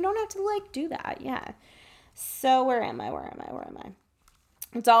 You don't have to, do that, yeah. So, where am I?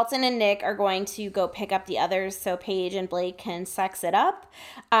 Dalton and Nick are going to go pick up the others so Paige and Blake can sex it up.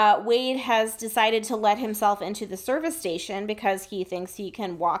 Wade has decided to let himself into the service station because he thinks he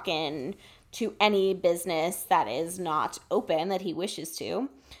can walk in to any business that is not open that he wishes to.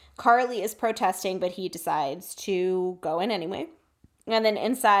 Carly is protesting, but he decides to go in anyway. And then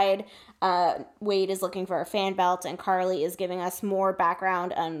inside, Wade is looking for a fan belt, and Carly is giving us more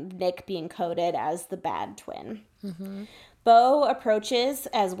background on Nick being coded as the bad twin. Mm-hmm. Bo approaches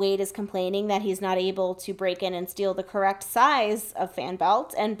as Wade is complaining that he's not able to break in and steal the correct size of fan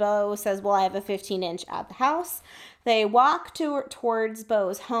belt, and Bo says, well, I have a 15-inch at the house. They walk towards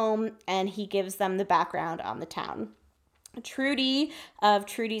Bo's home, and he gives them the background on the town. Trudy of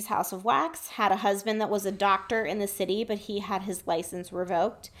Trudy's House of Wax had a husband that was a doctor in the city, but he had his license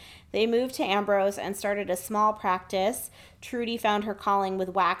revoked. They moved to Ambrose and started a small practice. Trudy found her calling with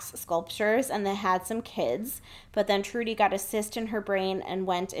wax sculptures, and they had some kids. But then Trudy got a cyst in her brain and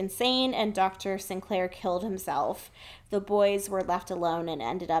went insane, and Dr. Sinclair killed himself. The boys were left alone and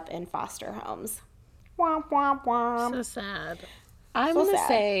ended up in foster homes. Womp, womp, womp. So sad. I'm going to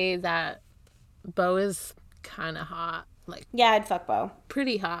say that Bo is kind of hot. Yeah, I'd fuck Bo.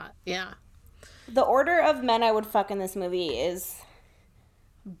 Pretty hot, yeah. The order of men I would fuck in this movie is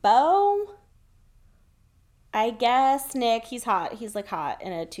Bo, I guess Nick, he's hot. He's hot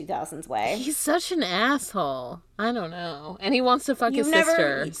in a 2000s way. He's such an asshole. I don't know. And he wants to fuck his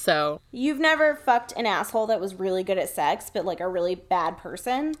sister, so. You've never fucked an asshole that was really good at sex, but a really bad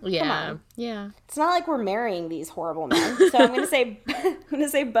person? Yeah. Come on. Yeah. It's not like we're marrying these horrible men. So I'm going to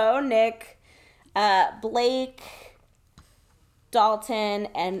say Bo, Nick, Blake, Dalton,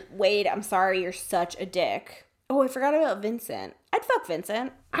 and Wade. I'm sorry, you're such a dick. Oh, I forgot about Vincent. I'd fuck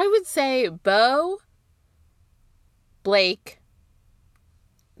Vincent. I would say Bo, Blake.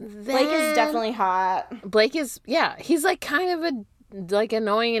 Blake is definitely hot. Blake is, yeah, he's kind of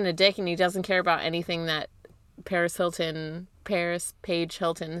annoying and a dick, and he doesn't care about anything that Paige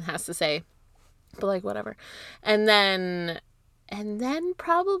Hilton has to say. But whatever. And then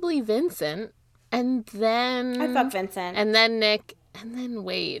probably Vincent. And then... I'd fuck Vincent. And then Nick. And then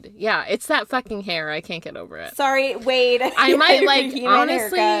Wade. Yeah, it's that fucking hair. I can't get over it. Sorry, Wade. I might,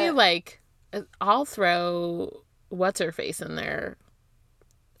 honestly, I'll throw What's-Her-Face in there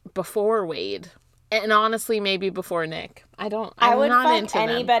before Wade. And honestly, maybe before Nick. I would not fuck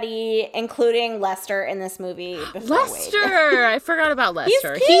anybody, including Lester, in this movie before Lester! Wade. I forgot about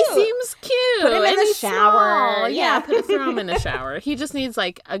Lester. He's cute. He seems cute. Put him in the shower. Small. Yeah, throw him in a shower. He just needs,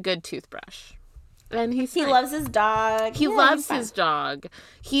 a good toothbrush. And he loves his dog. He loves his dog.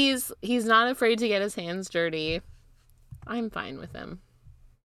 He's not afraid to get his hands dirty. I'm fine with him.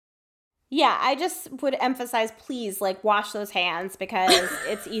 Yeah, I just would emphasize, please, wash those hands because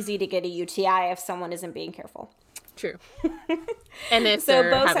it's easy to get a UTI if someone isn't being careful. True. And if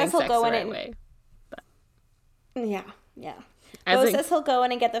they're having sex the right way. But. Yeah. Bo says he'll go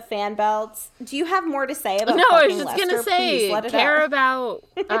in and get the fan belts. Do you have more to say about No, I was just going to say, care about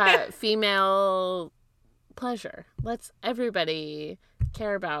female pleasure. Let's everybody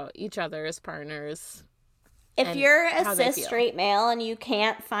care about each other's partners. If you're a cis straight male and you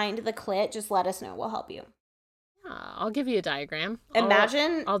can't find the clit, just let us know. We'll help you. I'll give you a diagram.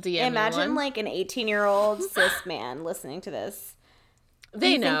 Imagine I'll DM an one. 18-year-old cis man listening to this.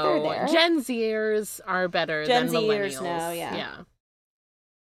 They know. Gen Zers are better than millennials. Gen Zers know, yeah.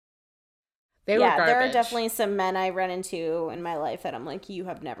 They were garbage. There are definitely some men I run into in my life that I'm you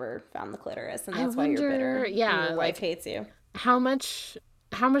have never found the clitoris, and that's why you're bitter. Yeah, your wife hates you. How much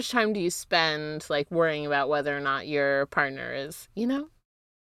time do you spend worrying about whether or not your partner is,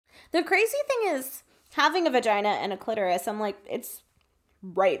 The crazy thing is having a vagina and a clitoris. I'm it's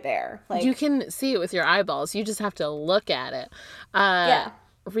right there. You can see it with your eyeballs. You just have to look at it. Yeah.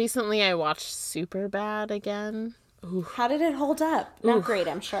 Recently, I watched Superbad again. Oof. How did it hold up? Not great,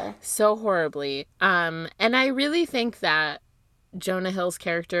 I'm sure. So horribly. And I really think that Jonah Hill's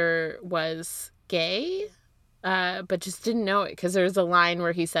character was gay, but just didn't know it because there's a line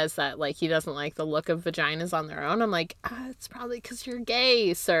where he says that, like, he doesn't like the look of vaginas on their own. I'm like, it's probably because you're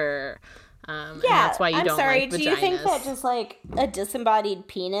gay, sir. And that's why you don't like vaginas. Do you think that just, like, a disembodied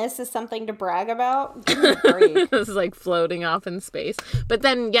penis is something to brag about? Give me a break. It's like floating off in space. But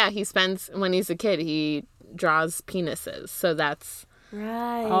then, yeah, when he's a kid, he draws penises. So that's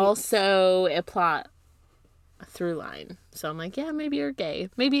also a plot through line. So I'm like, yeah, maybe you're gay.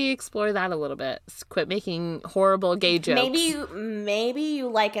 Maybe explore that a little bit. Quit making horrible gay jokes. Maybe you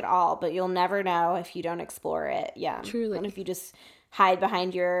like it all, but you'll never know if you don't explore it. Yeah. Truly. And if you just hide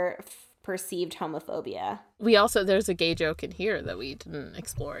behind your perceived homophobia. There's a gay joke in here that we didn't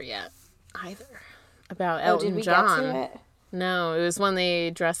explore yet either. About Elton did we John. get to it? No, it was when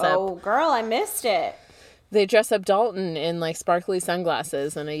they dress up. Oh, girl, I missed it. They dress up Dalton in, like, sparkly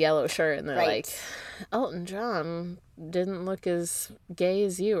sunglasses and a yellow shirt, and they're like, Elton John didn't look as gay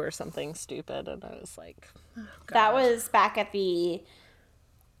as you or something stupid. And I was like, oh, God. That was back at them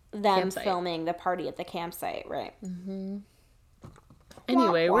campsite. Filming the party at the campsite, right? Mm-hmm.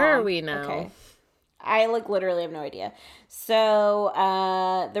 Anyway, where are we now? Okay. I, like, literally have no idea. So,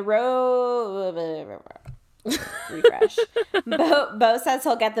 the road... refresh. Bo says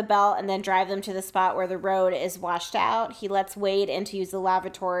he'll get the belt and then drive them to the spot where the road is washed out. He lets Wade in to use the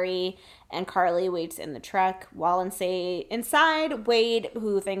lavatory, and Carly waits in the truck. While inside, Wade,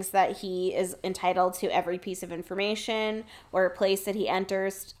 who thinks that he is entitled to every piece of information or place that he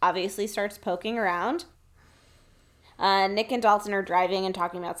enters, obviously starts poking around. Nick and Dalton are driving and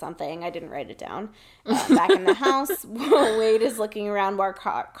talking about something. I didn't write it down. Back in the house, Wade is looking around while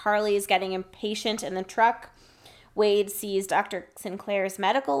Carly is getting impatient in the truck. Wade sees Dr. Sinclair's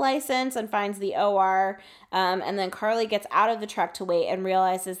medical license and finds the OR. And then Carly gets out of the truck to wait and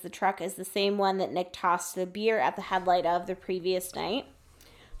realizes the truck is the same one that Nick tossed the beer at the headlight of the previous night.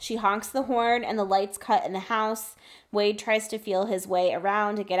 She honks the horn and the lights cut in the house. Wade tries to feel his way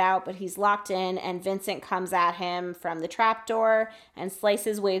around to get out, but he's locked in, and Vincent comes at him from the trapdoor and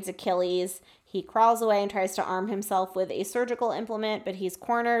slices Wade's Achilles. He crawls away and tries to arm himself with a surgical implement, but he's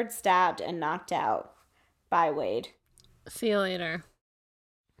cornered, stabbed, and knocked out. Bye, Wade. See you later.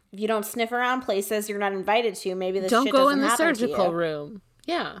 If you don't sniff around places you're not invited to, maybe this don't shit go doesn't in the happen surgical to you. room.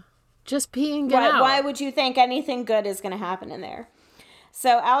 Yeah. Just pee and get out. Why would you think anything good is going to happen in there?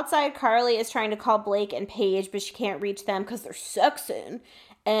 So outside, Carly is trying to call Blake and Paige, but she can't reach them because they're sexing.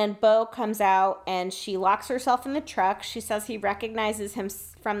 And Bo comes out and she locks herself in the truck. She says he recognizes him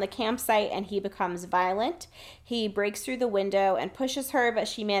from the campsite and he becomes violent. He breaks through the window and pushes her, but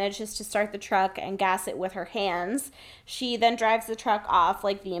she manages to start the truck and gas it with her hands. She then drives the truck off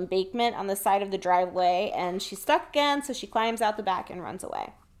like the embankment on the side of the driveway, and she's stuck again, so she climbs out the back and runs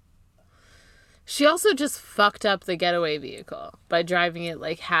away. She also just fucked up the getaway vehicle by driving it,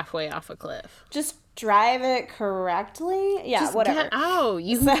 like, halfway off a cliff. Just drive it correctly? Yeah, just whatever. Get out.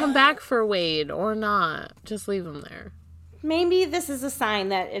 You can come back for Wade or not. Just leave him there. Maybe this is a sign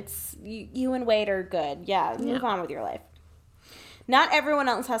that it's you and Wade are good. Yeah, move on with your life. Not everyone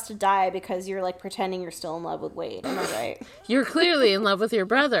else has to die because you're, like, pretending you're still in love with Wade. Am I right? You're clearly in love with your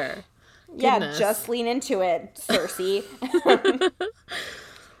brother. Yeah, just lean into it, Cersei.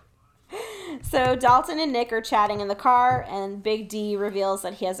 So Dalton and Nick are chatting in the car, and Big D reveals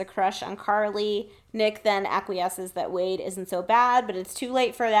that he has a crush on Carly. Nick then acquiesces that Wade isn't so bad, but it's too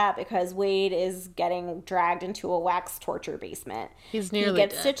late for that because Wade is getting dragged into a wax torture basement. He's nearly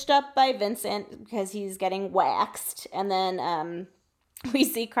dead. He gets stitched up by Vincent because he's getting waxed, and then we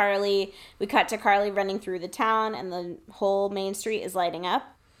cut to Carly running through the town, and the whole main street is lighting up.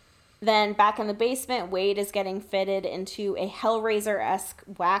 Then back in the basement, Wade is getting fitted into a Hellraiser-esque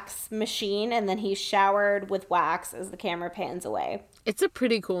wax machine, and then he's showered with wax as the camera pans away. It's a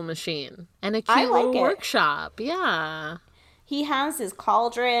pretty cool machine. And a cute little workshop. Yeah. He has his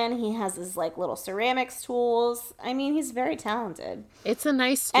cauldron. He has his, like, little ceramics tools. I mean, he's very talented. It's a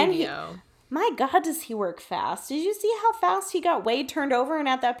nice studio. My God, does he work fast. Did you see how fast he got Wade turned over and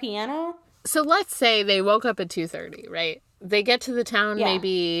at that piano? So let's say they woke up at 2:30, right? They get to the town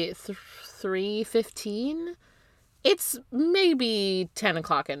maybe 3:15. It's maybe 10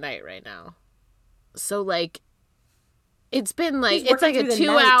 o'clock at night right now. So, like, it's been like, it's like a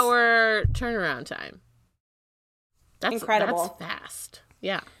 2-hour turnaround time. That's incredible. That's fast.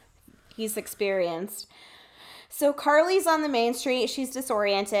 Yeah. He's experienced. So Carly's on the main street. She's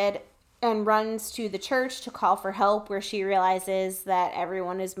disoriented and runs to the church to call for help, where she realizes that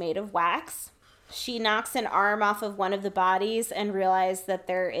everyone is made of wax. She knocks an arm off of one of the bodies and realizes that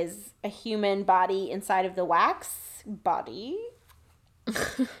there is a human body inside of the wax body.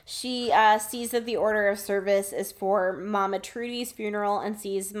 She sees that the order of service is for Mama Trudy's funeral and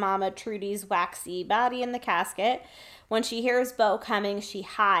sees Mama Trudy's waxy body in the casket. When she hears Bo coming, she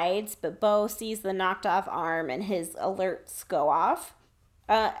hides, but Bo sees the knocked off arm and his alerts go off.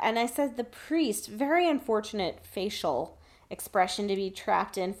 And I said the priest, very unfortunate facial expression to be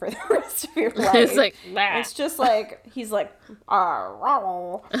trapped in for the rest of your life. It's like, bah. It's just like, he's like,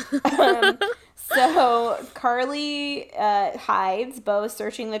 so Carly hides. Bo is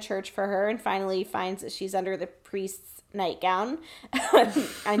searching the church for her and finally finds that she's under the priest's nightgown.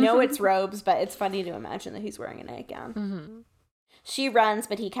 I know it's robes, but it's funny to imagine that he's wearing a nightgown. Mm-hmm. She runs,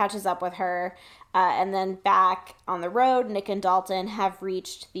 but he catches up with her. And then back on the road, Nick and Dalton have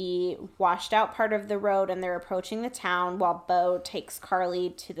reached the washed out part of the road and they're approaching the town while Bo takes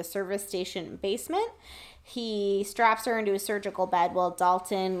Carly to the service station basement. He straps her into a surgical bed while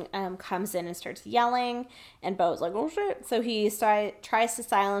Dalton comes in and starts yelling. And Bo's like, oh shit. So he tries to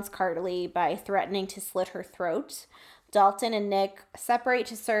silence Carly by threatening to slit her throat. Dalton and Nick separate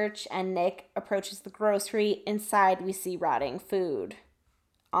to search, and Nick approaches the grocery. Inside, we see rotting food.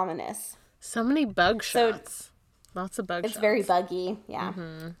 Ominous. So many bug shots. Lots of bug shots. It's very buggy, yeah.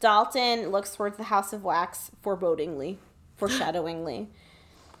 Mm-hmm. Dalton looks towards the House of Wax foreshadowingly.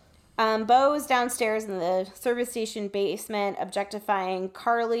 Bo is downstairs in the service station basement, objectifying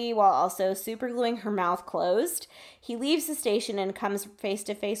Carly while also supergluing her mouth closed. He leaves the station and comes face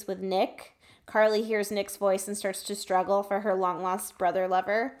to face with Nick. Carly hears Nick's voice and starts to struggle for her long-lost brother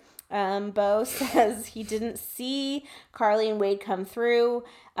lover. Bo says he didn't see Carly and Wade come through,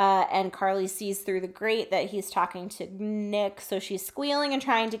 and Carly sees through the grate that he's talking to Nick, so she's squealing and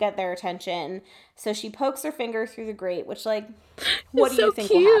trying to get their attention. So she pokes her finger through the grate, which, like, what do you think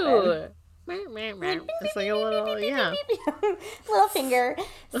will happen? It's like a little, yeah. Little finger.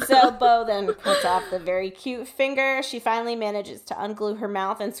 So Bo then cuts off the very cute finger. She finally manages to unglue her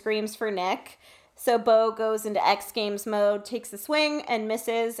mouth and screams for Nick. So Bo goes into X Games mode, takes a swing, and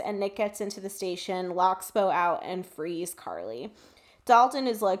misses, and Nick gets into the station, locks Bo out, and frees Carly. Dalton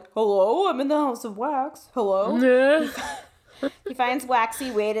is like, hello, I'm in the House of Wax. Hello? He finds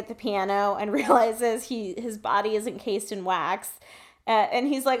Waxy Wade at the piano and realizes his body is encased in wax. And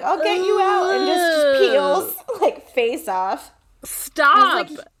he's like, I'll get you out, and just peels, like, face off. Stop!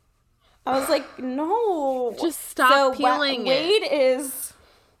 I was like, no. Just stop peeling Wade is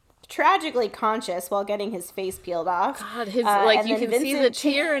tragically conscious while getting his face peeled off. God, his you can see the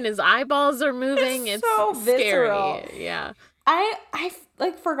tear and his eyeballs are moving. It's so visceral. Scary. Yeah. I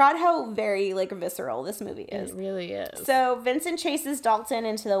forgot how very, like, visceral this movie is. It really is. So Vincent chases Dalton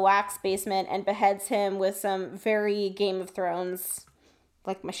into the wax basement and beheads him with some very Game of Thrones,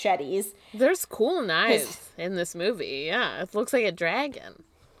 like, machetes. There's cool knives in this movie. Yeah, it looks like a dragon.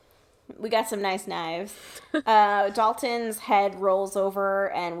 We got some nice knives. Dalton's head rolls over,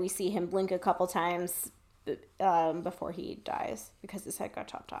 and we see him blink a couple times before he dies because his head got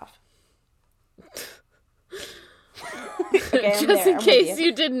chopped off. Okay, just in case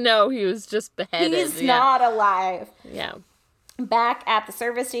you didn't know, he was just beheaded. He's not alive. Yeah. Back at the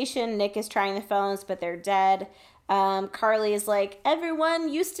service station, Nick is trying the phones, but they're dead. Carly is like, everyone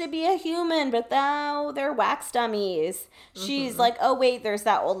used to be a human, but now they're wax dummies. Mm-hmm. She's like, oh, wait, there's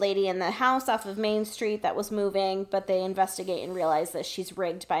that old lady in the house off of Main Street that was moving, but they investigate and realize that she's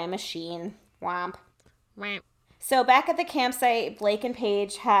rigged by a machine. Womp. Womp. So back at the campsite, Blake and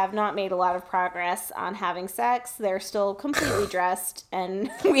Paige have not made a lot of progress on having sex. They're still completely dressed,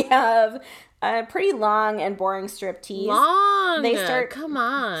 and we have a pretty long and boring striptease. Long? Come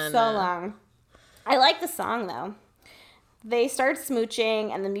on. So long. I like the song, though. They start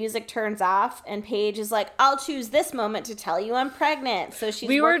smooching, and the music turns off, and Paige is like, I'll choose this moment to tell you I'm pregnant. So she's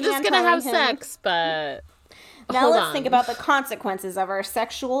We were just going to have sex, but... Now let's think about the consequences of our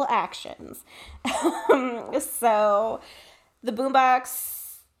sexual actions. So the boombox...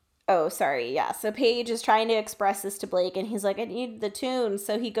 Oh, sorry, yeah. So Paige is trying to express this to Blake, and he's like, I need the tune.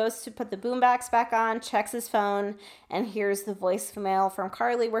 So he goes to put the boombox back on, checks his phone, and hears the voicemail from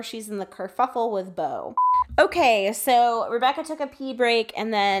Carly where she's in the kerfuffle with Bo. Okay, so Rebecca took a pee break,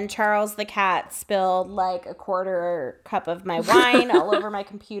 and then Charles the cat spilled like a quarter cup of my wine all over my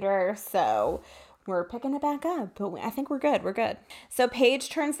computer, so... We're picking it back up, but I think we're good. We're good. So Paige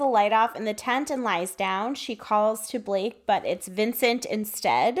turns the light off in the tent and lies down. She calls to Blake, but it's Vincent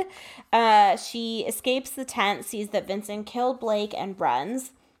instead. She escapes the tent, sees that Vincent killed Blake, and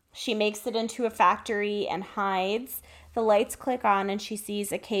runs. She makes it into a factory and hides. The lights click on, and she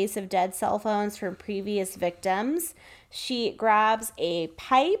sees a case of dead cell phones from previous victims. She grabs a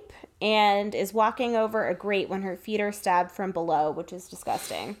pipe and is walking over a grate when her feet are stabbed from below, which is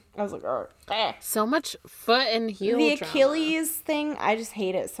disgusting. I was like, oh, eh. So much foot and heel The trauma. Achilles thing, I just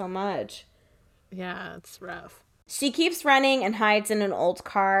hate it so much. Yeah, it's rough. She keeps running and hides in an old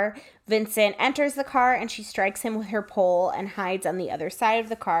car. Vincent enters the car and she strikes him with her pole and hides on the other side of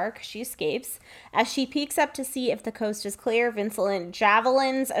the car because she escapes. As she peeks up to see if the coast is clear, Vincent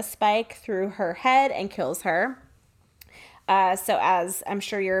javelins a spike through her head and kills her. So as I'm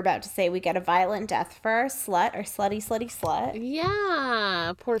sure you're about to say, we get a violent death for our slut, or slutty slut.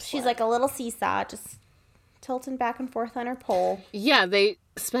 Yeah, poor slut. She's like a little seesaw, just tilting back and forth on her pole. Yeah, they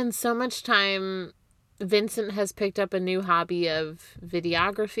spend so much time. Vincent has picked up a new hobby of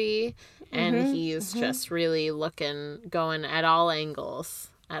videography, and he's just really going at all angles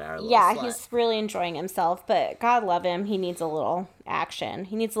at our little slut. He's really enjoying himself, but God love him, he needs a little action.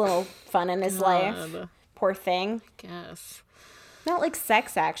 He needs a little fun in his life. Poor thing. Guess. Not like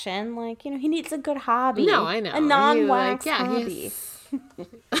sex action, like, he needs a good hobby. No, I know. A non-wax hobby.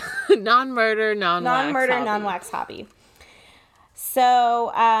 Non-murder, non-wax hobby.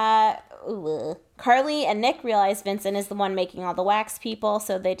 So, Carly and Nick realize Vincent is the one making all the wax people,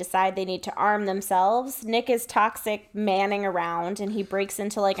 so they decide they need to arm themselves. Nick is toxic manning around, and he breaks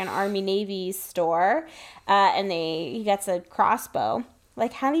into like an Army-Navy store, and he gets a crossbow.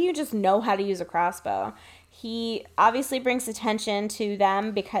 Like, how do you just know how to use a crossbow? He obviously brings attention to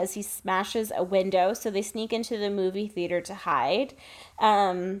them because he smashes a window, so they sneak into the movie theater to hide.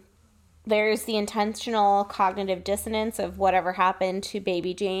 There's the intentional cognitive dissonance of whatever happened to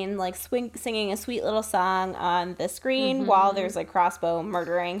Baby Jane, like singing a sweet little song on the screen while there's like crossbow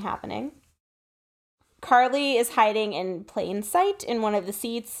murdering happening. Carly is hiding in plain sight in one of the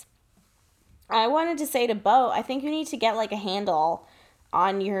seats. I wanted to say to Bo, I think you need to get like a handle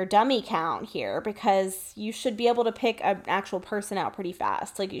on your dummy count here, because you should be able to pick an actual person out pretty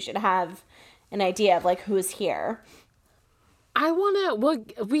fast. Like, you should have an idea of like who's here.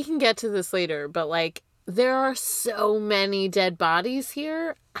 We can get to this later, but like, there are so many dead bodies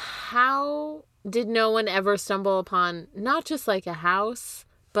here. How did no one ever stumble upon not just like a house,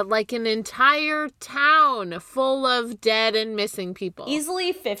 but like an entire town full of dead and missing people?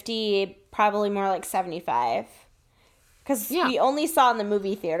 Easily 50, probably more like 75. Because we only saw in the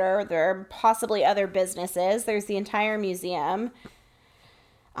movie theater. There are possibly other businesses. There's the entire museum.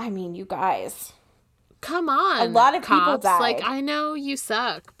 I mean, you guys. Come on. A lot of cops. people died. Like, I know you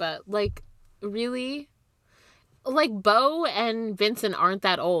suck, but like, really? Like, Bo and Vincent aren't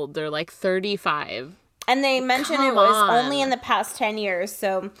that old. They're like 35. And they mentioned it was only in the past 10 years.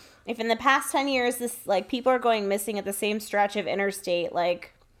 So if in the past 10 years, this like people are going missing at the same stretch of interstate,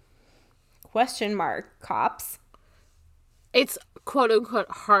 like, ? Cops. It's quote unquote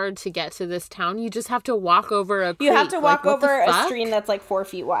hard to get to this town. You just have to walk over a creek. You have to walk over a stream that's like 4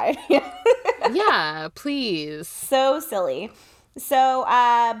 feet wide. Yeah, please. So silly. So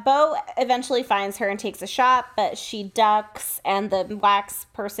Bo eventually finds her and takes a shot, but she ducks and the wax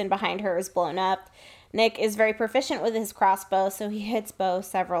person behind her is blown up. Nick is very proficient with his crossbow, so he hits Bo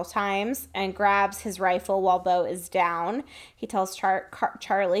several times and grabs his rifle while Bo is down. He tells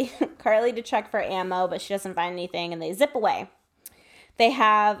Carly to check for ammo, but she doesn't find anything, and they zip away. They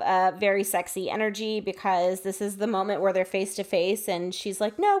have a very sexy energy because this is the moment where they're face to face, and she's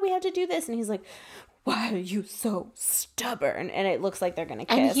like, no, we have to do this. And he's like, why are you so stubborn? And it looks like they're going to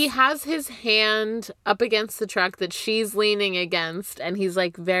kiss. And he has his hand up against the truck that she's leaning against, and he's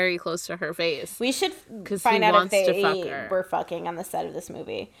like very close to her face. We should find out if they were fucking on the set of this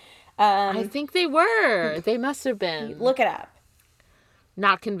movie. I think they were. They must have been. Look it up.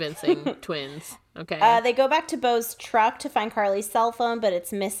 Not convincing. Twins. Okay. They go back to Bo's truck to find Carly's cell phone, but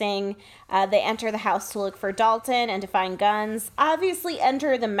it's missing. They enter the house to look for Dalton and to find guns. Obviously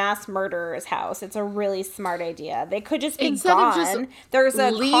enter the mass murderer's house. It's a really smart idea. They could just be gone. Just there's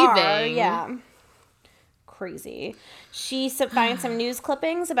a car. Yeah. Crazy. She finds some news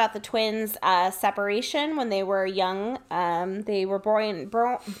clippings about the twins' separation when they were young. They were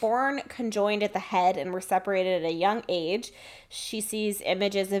born conjoined at the head and were separated at a young age. She sees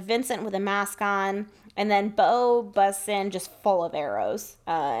images of Vincent with a mask on, and then Bo busts in just full of arrows,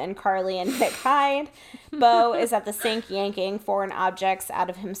 and Carly and Nick hide. Bo is at the sink yanking foreign objects out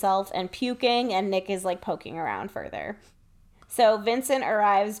of himself and puking, and Nick is like poking around further. So Vincent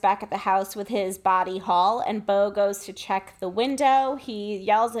arrives back at the house with his body haul, and Bo goes to check the window. He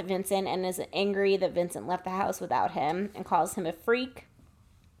yells at Vincent and is angry that Vincent left the house without him and calls him a freak.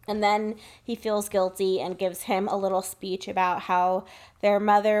 And then he feels guilty and gives him a little speech about how their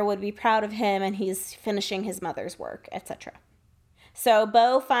mother would be proud of him and he's finishing his mother's work, etc. So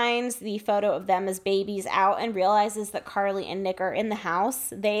Bo finds the photo of them as babies out and realizes that Carly and Nick are in the house.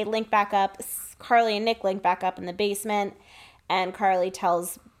 They link back up. Carly and Nick link back up in the basement, and Carly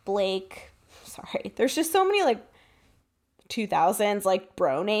tells Blake, sorry, there's just so many like 2000s like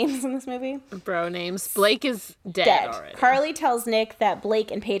bro names in this movie. Bro names. Blake is dead already. Carly tells Nick that Blake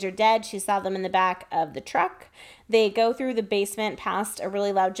and Paige are dead. She saw them in the back of the truck. They go through the basement past a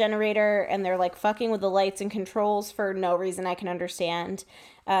really loud generator, and they're like fucking with the lights and controls for no reason I can understand.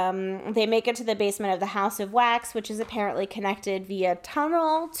 They make it to the basement of the House of Wax, which is apparently connected via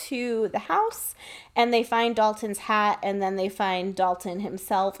tunnel to the house, and they find Dalton's hat, and then they find Dalton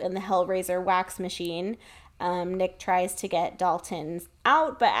himself in the Hellraiser wax machine. Nick tries to get Dalton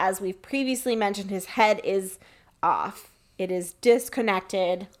out, but as we've previously mentioned, his head is off. It is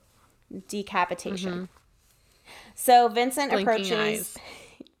disconnected. Decapitation. Mm-hmm. So Vincent Blinking approaches... eyes.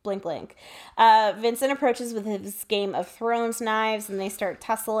 Blink, blink. Vincent approaches with his Game of Thrones knives, and they start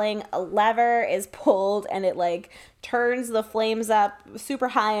tussling. A lever is pulled, and it, like, turns the flames up super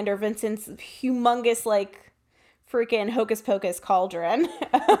high under Vincent's humongous, like... freaking Hocus Pocus cauldron.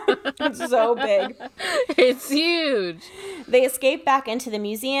 It's so big. It's huge. They escape back into the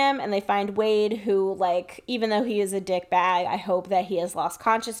museum, and they find Wade, who, like, even though he is a dick bag, I hope that he has lost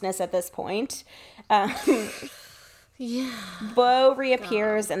consciousness at this point. Yeah. Bo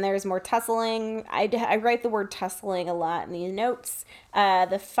reappears, and there's more tussling. I write the word tussling a lot in these notes.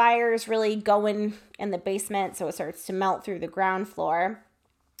 The fire's really going in the basement, so it starts to melt through the ground floor.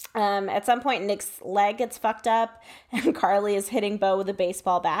 At some point, Nick's leg gets fucked up, and Carly is hitting Bo with a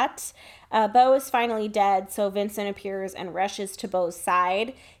baseball bat. Bo is finally dead, so Vincent appears and rushes to Bo's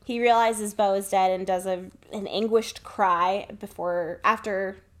side. He realizes Bo is dead and does an anguished cry before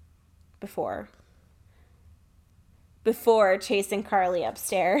chasing Carly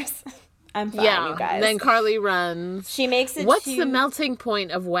upstairs. I'm fine, you guys. Then Carly runs. She makes it. What's the melting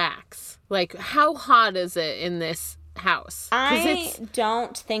point of wax? Like, how hot is it in this house? I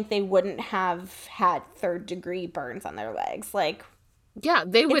don't think they wouldn't have had third-degree burns on their legs. Like, yeah,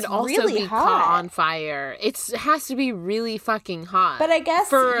 they would also really be caught on fire. It has to be really fucking hot. But I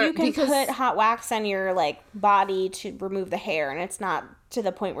guess you can put hot wax on your, like, body to remove the hair, and it's not to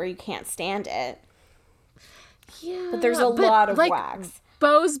the point where you can't stand it. Yeah, but there's a lot of wax.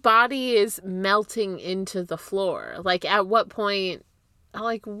 Bo's body is melting into the floor. Like, at what point?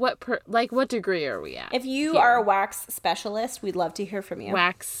 Like, what degree are we at? If you are a wax specialist, we'd love to hear from you.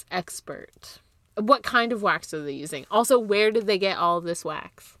 Wax expert. What kind of wax are they using? Also, where did they get all of this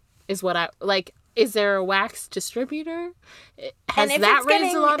wax? Is there a wax distributor? Has that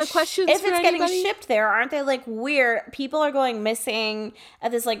raised a lot of questions for anybody? If it's getting shipped there, aren't they, like, weird? People are going missing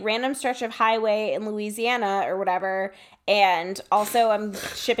at this, like, random stretch of highway in Louisiana or whatever. And also, I'm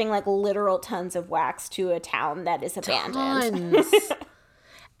shipping, like, literal tons of wax to a town that is abandoned. Tons.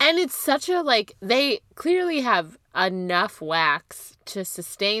 And it's such a, like, they clearly have enough wax to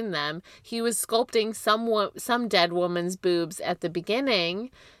sustain them. He was sculpting some dead woman's boobs at the beginning.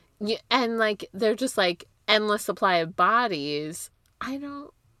 And, like, they're just, like, endless supply of bodies.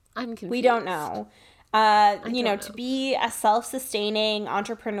 I'm confused. We don't know. To be a self-sustaining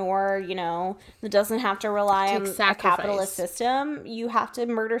entrepreneur, that doesn't have to rely on a capitalist system, you have to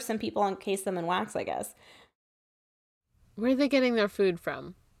murder some people and encase them in wax, I guess. Where are they getting their food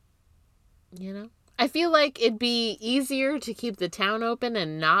from? I feel like it'd be easier to keep the town open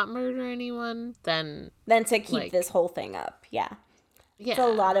and not murder anyone than to keep this whole thing up. Yeah. It's a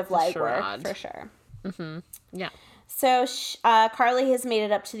lot of legwork, for sure. Mm-hmm. Yeah. So Carly has made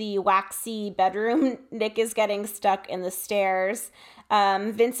it up to the waxy bedroom. Nick is getting stuck in the stairs.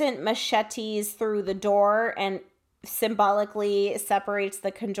 Vincent machetes through the door and symbolically separates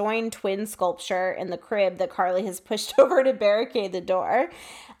the conjoined twin sculpture in the crib that Carly has pushed over to barricade the door.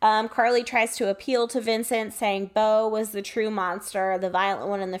 Carly tries to appeal to Vincent, saying Bo was the true monster, the violent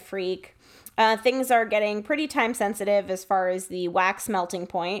one and the freak. Things are getting pretty time sensitive as far as the wax melting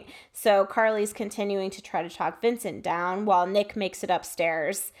point, so Carly's continuing to try to talk Vincent down while Nick makes it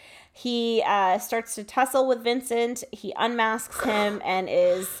upstairs. He starts to tussle with Vincent. He unmasks him and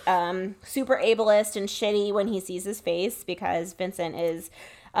is super ableist and shitty when he sees his face because Vincent is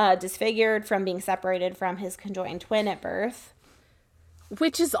disfigured from being separated from his conjoined twin at birth.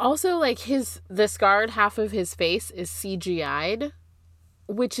 Which is also like the scarred half of his face is CGI'd.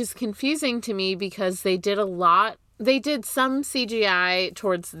 Which is confusing to me because they did some CGI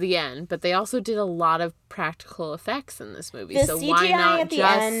towards the end, but they also did a lot of practical effects in this movie. The so CGI why not at the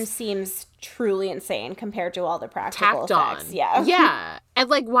end seems truly insane compared to all the practical effects. On. Yeah. Yeah. And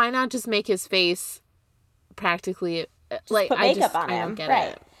like, why not just make his face practically, like, put makeup on him. I don't get right.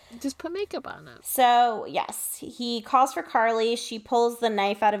 it. Just put makeup on it. So, yes, he calls for Carly. She pulls the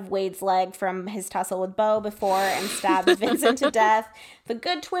knife out of Wade's leg from his tussle with Bo before and stabs Vincent to death. The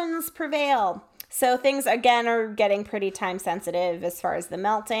good twins prevail. So things, again, are getting pretty time sensitive as far as the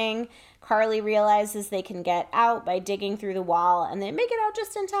melting. Carly realizes they can get out by digging through the wall, and they make it out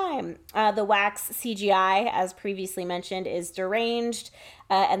just in time. The wax CGI, as previously mentioned, is deranged,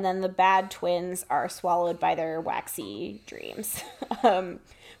 and then the bad twins are swallowed by their waxy dreams.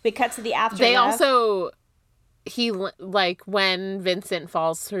 We cut to the aftermath. They also, when Vincent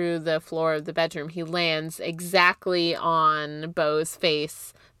falls through the floor of the bedroom, he lands exactly on Beau's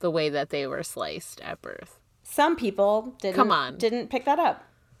face the way that they were sliced at birth. Some people didn't pick that up.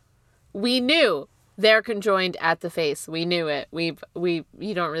 We knew they're conjoined at the face. We knew it.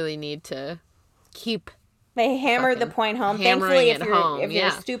 You don't really need to keep. They hammered the point home. Thankfully, if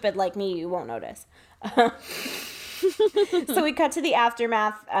you're stupid like me, you won't notice. So we cut to the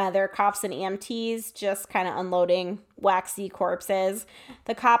aftermath. There are cops and EMTs just kind of unloading waxy corpses.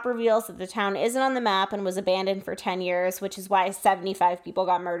 The cop reveals that the town isn't on the map and was abandoned for 10 years, which is why 75 people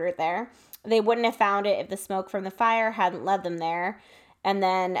got murdered there. They wouldn't have found it if the smoke from the fire hadn't led them there. And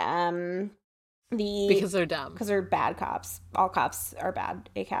then because they're dumb. Because they're bad cops. All cops are bad.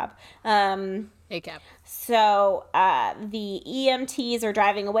 ACAB. ACAB. So the EMTs are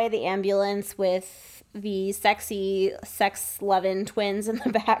driving away the ambulance with the sexy sex-loving twins in the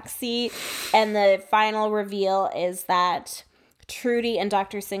back seat. And the final reveal is that Trudy and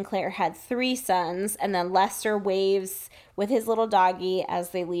Dr. Sinclair had 3 sons. And then Lester waves with his little doggy as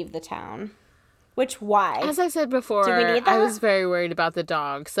they leave the town. Which, why? As I said before, did we need that? I was very worried about the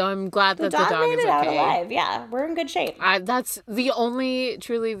dog, so I'm glad that the dog made is it out alive. Yeah, we're in good shape. That's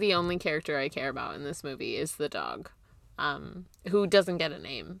truly the only character I care about in this movie is the dog, who doesn't get a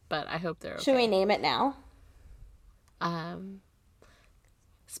name, but I hope they're okay. Should we name it now?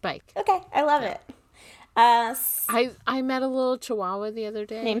 Spike. Okay, I love it. I met a little Chihuahua the other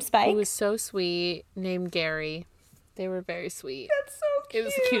day. Named Spike? He was so sweet. Named Gary. They were very sweet. That's so cute. It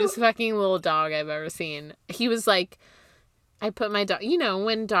was the cutest fucking little dog I've ever seen. He was like, I put my dog,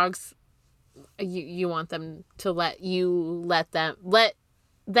 when dogs, you want them to let them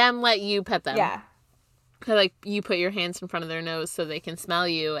let you pet them. Yeah. Like, you put your hands in front of their nose so they can smell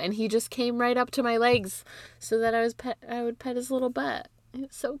you. And he just came right up to my legs so that I would pet his little butt. It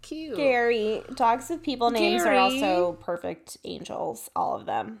was so cute. Gary. Dogs with people names are also perfect angels, all of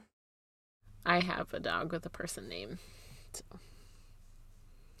them. I have a dog with a person name. So.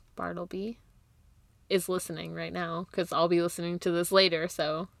 Bartleby is listening right now because I'll be listening to this later,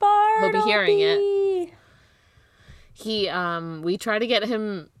 so he'll be hearing it. We try to get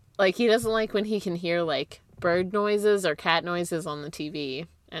him, he doesn't like when he can hear bird noises or cat noises on the TV,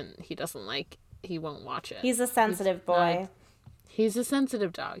 and he won't watch it. He's a sensitive boy. He's a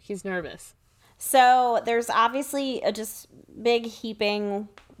sensitive dog. He's nervous. So there's obviously a just big heaping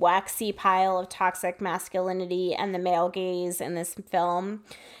waxy pile of toxic masculinity and the male gaze in this film.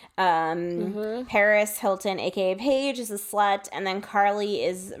 Paris Hilton, aka Paige, is a slut, and then Carly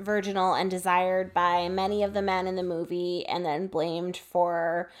is virginal and desired by many of the men in the movie, and then blamed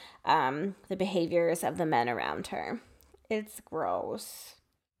for the behaviors of the men around her. It's gross.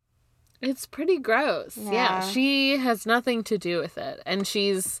 It's pretty gross. Yeah, she has nothing to do with it, and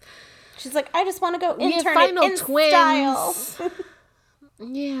she's like, I just want to go intern in twins. Style.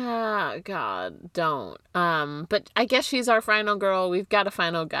 Yeah, God, don't. But I guess she's our final girl. We've got a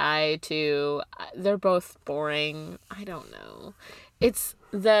final guy, too. They're both boring. I don't know. It's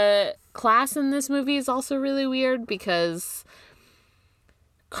the class in this movie is also really weird because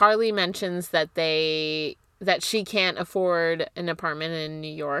Carly mentions that she can't afford an apartment in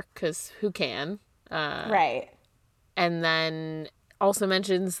New York because who can? Right. And then also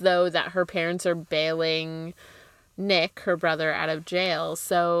mentions, though, that her parents are bailing Nick, her brother, out of jail.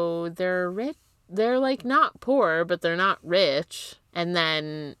 So they're rich. They're not poor, but they're not rich. And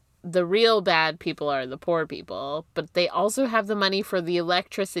then the real bad people are the poor people, but they also have the money for the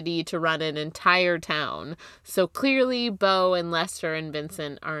electricity to run an entire town. So clearly Beau and Lester and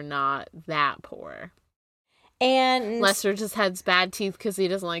Vincent are not that poor. And Lester just has bad teeth because he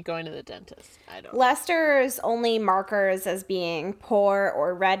doesn't like going to the dentist. Lester's only markers as being poor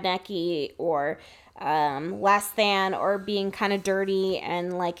or rednecky or less than, or being kind of dirty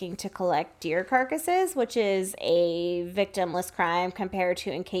and liking to collect deer carcasses, which is a victimless crime compared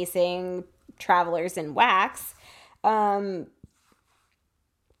to encasing travelers in wax. It's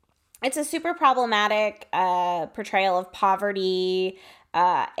a super problematic portrayal of poverty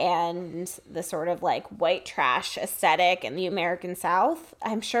and the sort of white trash aesthetic in the American South.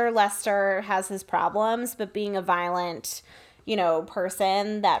 I'm sure Lester has his problems, but being a violent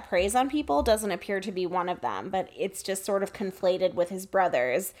person that preys on people doesn't appear to be one of them, but it's just sort of conflated with his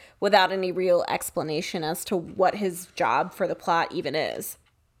brothers without any real explanation as to what his job for the plot even is.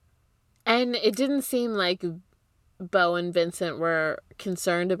 And it didn't seem like Beau and Vincent were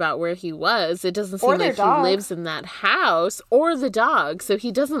concerned about where he was. It doesn't seem like he lives in that house, or the dog. So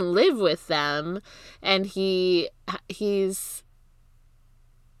he doesn't live with them, and he's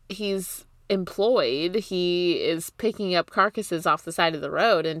employed. He is picking up carcasses off the side of the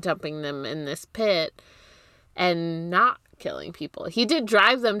road and dumping them in this pit and not killing people. He did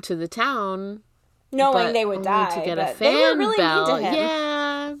drive them to the town, knowing they would die, to get a fan really bell.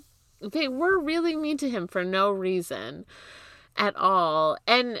 Yeah. They were really mean to him for no reason at all.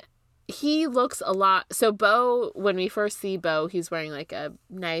 And he looks a lot... So Beau, when we first see Beau, he's wearing like a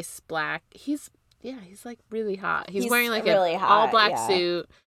nice black... He's like really hot. He's wearing like really a all black suit.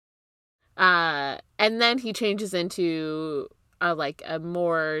 And then he changes into a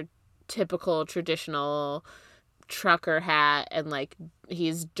more typical traditional trucker hat, and like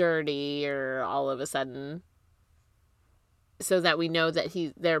he's dirty or all of a sudden... So that we know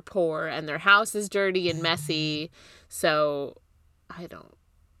that they're poor and their house is dirty and messy. So they're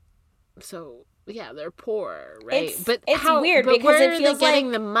poor, right? It's weird because where it feels are they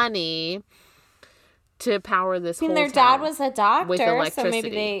getting the money to power this whole their town dad was a doctor, so maybe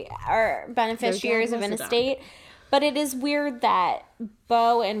they are beneficiaries of an estate. But it is weird that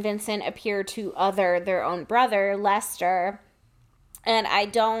Beau and Vincent appear to other their own brother, Lester. And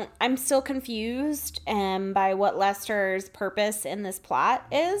I'm still confused by what Lester's purpose in this plot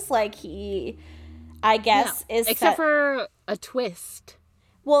is. Like, is except for a twist.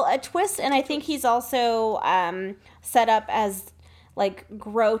 Well, a twist, and I think he's also set up as, like,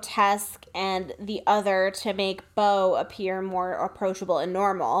 grotesque and the other to make Beau appear more approachable and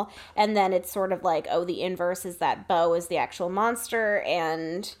normal. And then it's sort of like, the inverse is that Beau is the actual monster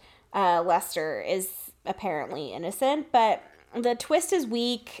and Lester is apparently innocent. But the twist is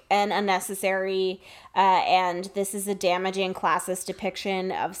weak and unnecessary, and this is a damaging classist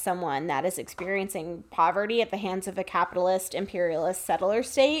depiction of someone that is experiencing poverty at the hands of a capitalist, imperialist settler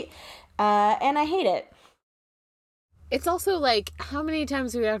state, and I hate it. It's also like, how many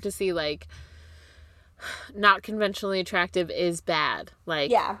times do we have to see, like, not conventionally attractive is bad? Like,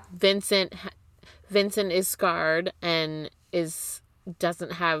 yeah. Vincent is scarred and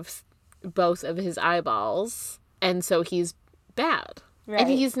doesn't have both of his eyeballs, and so he's bad. Right.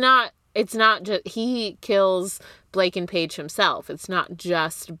 And it's not just, he kills Blake and Paige himself. It's not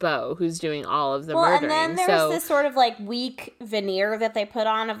just Beau who's doing all of the murdering. And then there's this sort of like weak veneer that they put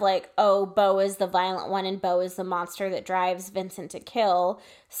on of like, Beau is the violent one and Beau is the monster that drives Vincent to kill.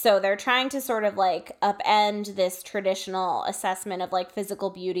 So they're trying to sort of like upend this traditional assessment of like physical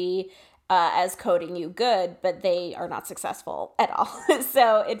beauty as coding you good, but they are not successful at all.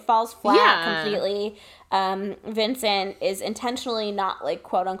 So it falls flat completely. Vincent is intentionally not like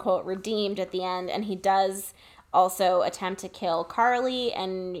quote unquote redeemed at the end, and he does also attempt to kill Carly,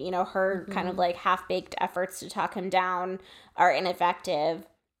 and her kind of like half-baked efforts to talk him down are ineffective.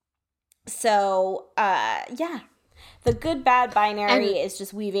 So the good bad binary is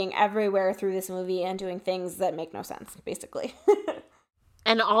just weaving everywhere through this movie and doing things that make no sense, basically.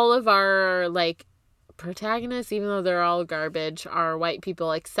 And all of our, like, protagonists, even though they're all garbage, are white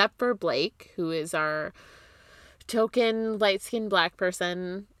people, except for Blake, who is our token light-skinned black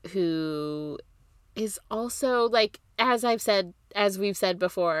person, who is also, like, as we've said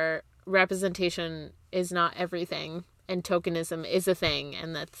before, representation is not everything, and tokenism is a thing,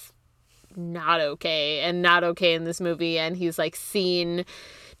 and that's not okay, and not okay in this movie. And he's, like, seen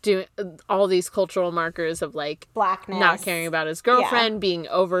doing all these cultural markers of like blackness, not caring about his girlfriend, being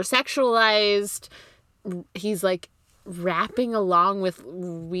over sexualized. He's like rapping along with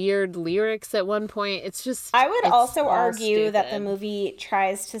weird lyrics at one point. I would also argue stupid. That the movie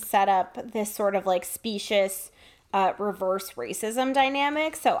tries to set up this sort of like specious reverse racism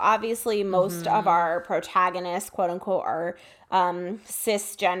dynamic. So obviously most of our protagonists, quote unquote, are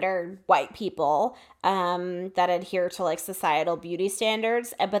cisgender white people that adhere to like societal beauty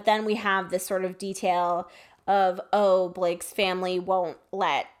standards. But then we have this sort of detail of, Blake's family won't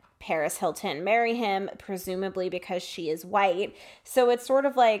let Paris Hilton marry him, presumably because she is white. So it's sort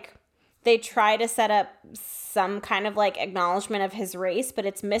of like they try to set up some kind of like acknowledgement of his race, but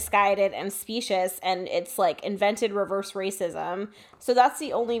it's misguided and specious, and it's like invented reverse racism. So that's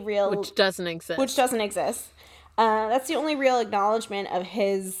the only real... Which doesn't exist. That's the only real acknowledgement of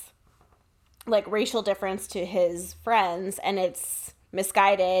his like racial difference to his friends, and it's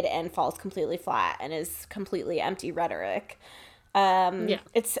misguided and falls completely flat and is completely empty rhetoric. Yeah.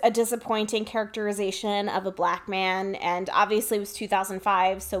 It's a disappointing characterization of a black man, and obviously it was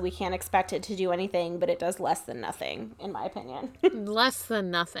 2005, so we can't expect it to do anything, but it does less than nothing, in my opinion. Less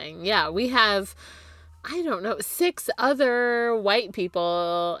than nothing. Yeah, we have, I don't know, 6 other white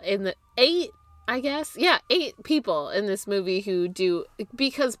people in the 8, I guess. Yeah, 8 people in this movie who do,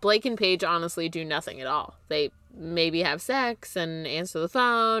 because Blake and Paige honestly do nothing at all. They maybe have sex and answer the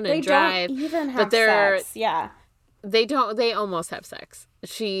phone and They drive. don't even have but they're sex. Yeah. They don't. They almost have sex.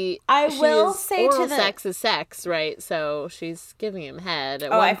 I will is, say oral to the sex is sex, right? So she's giving him head.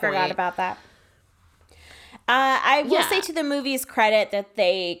 At Oh, one I forgot point. about that. I will say to the movie's credit that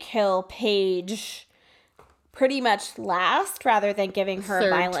they kill Paige pretty much last rather than giving her a Third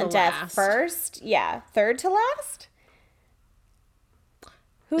to violent death last. first. Yeah, third to last?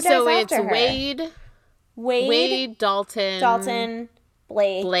 Who dies So after it's her? Wade, Dalton,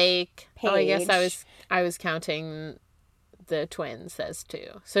 Blake. Oh, I guess Paige. I was counting the twins as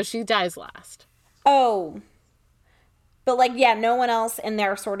 2. So she dies last. Oh. But, like, yeah, no one else in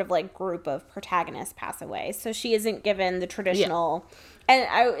their sort of, like, group of protagonists pass away. So she isn't given the traditional... And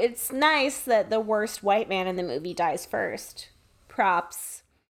it's nice that the worst white man in the movie dies first. Props.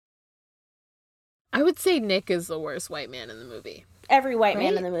 I would say Nick is the worst white man in the movie. Every white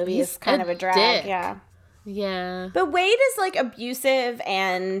man Right? in the movie He's is kind a of a drag. dick. Yeah. Yeah. But Wade is, like, abusive,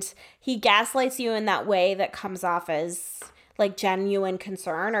 and he gaslights you in that way that comes off as, like, genuine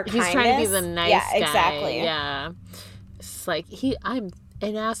concern or kindness. He's trying to be the nice guy. Exactly. Yeah. It's like, I'm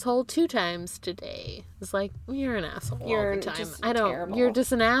an asshole 2 times today. It's like, you're an asshole You're all the time. just You're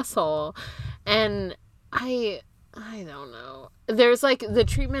just an asshole. And I don't know. There's, like, the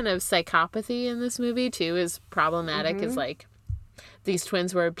treatment of psychopathy in this movie, too, is problematic. Is like, these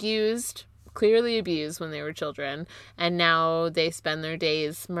twins were clearly abused when they were children, and now they spend their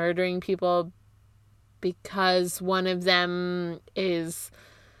days murdering people because one of them is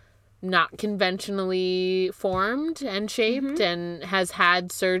not conventionally formed and shaped and has had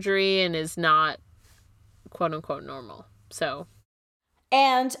surgery and is not quote unquote normal. So,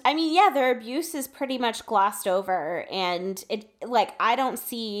 And I mean, yeah, their abuse is pretty much glossed over, and I don't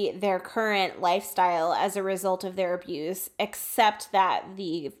see their current lifestyle as a result of their abuse, except that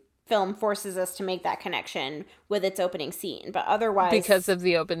the film forces us to make that connection with its opening scene. But otherwise, because of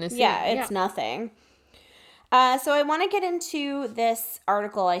the openness. yeah, it's nothing. So I want to get into this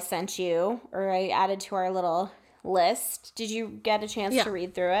article I sent you, or I added to our little list. Did you get a chance to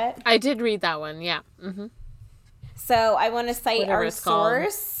read through it? I did read that one, yeah. Mm-hmm. So I want to cite Whatever our it's called.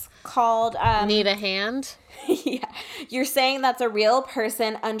 source called... Need a hand? Yeah. You're saying that's a real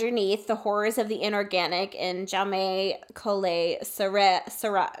person underneath the horrors of the inorganic in Jaume Collet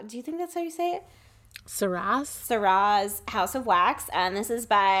Serrat. Do you think that's how you say it? Serrat's House of Wax, and this is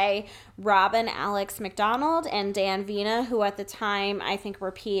by Robin Alex McDonald and Dan Vina, who at the time I think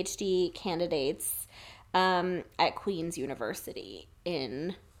were PhD candidates at Queen's University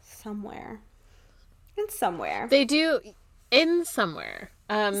in somewhere. They do in somewhere.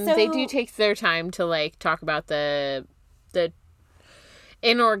 They do take their time to like talk about the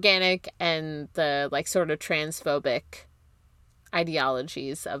inorganic and the like sort of transphobic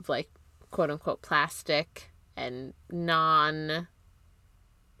ideologies of like quote unquote plastic and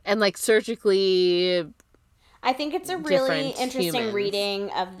like surgically. I think it's a really different interesting humans. reading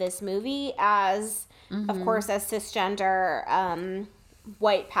of this movie as, of course, as cisgender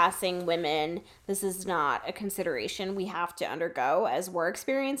white passing women, this is not a consideration we have to undergo as we're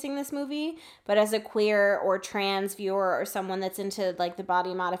experiencing this movie. But as a queer or trans viewer or someone that's into like the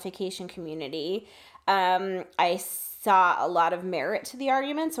body modification community, I saw a lot of merit to the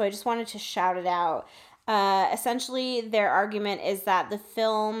argument, so I just wanted to shout it out. Essentially, their argument is that the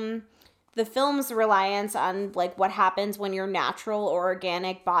film's reliance on like what happens when your natural or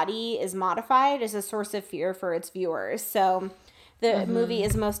organic body is modified is a source of fear for its viewers. So the movie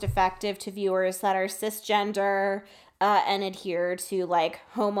is most effective to viewers that are cisgender and adhere to like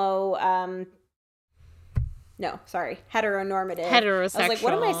heteronormative. Heterosexual. I was like,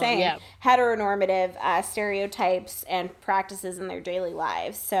 what am I saying? Yeah. Heteronormative stereotypes and practices in their daily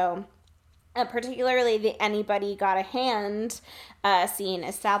lives. So particularly the anybody got a hand scene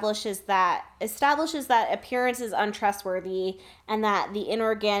establishes that appearance is untrustworthy and that the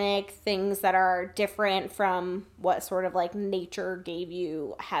inorganic things that are different from what sort of like nature gave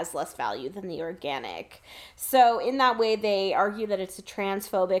you has less value than the organic. So in that way, they argue that it's a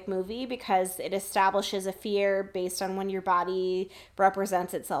transphobic movie because it establishes a fear based on when your body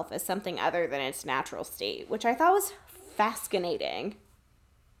represents itself as something other than its natural state, which I thought was fascinating.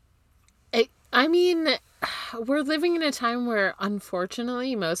 I mean, we're living in a time where,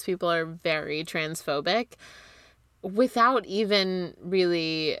 unfortunately, most people are very transphobic. without even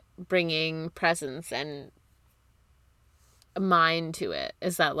really bringing presence and mind to it,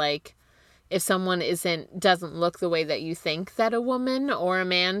 is that like, if someone doesn't look the way that you think that a woman or a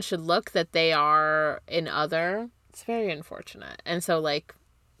man should look, that they are an other, it's very unfortunate. And so like,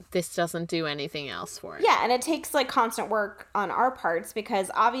 this doesn't do anything else for it. Yeah, and it takes like constant work on our parts, because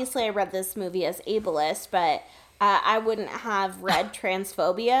obviously I read this movie as ableist, but I wouldn't have read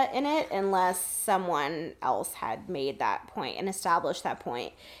transphobia in it unless someone else had made that point and established that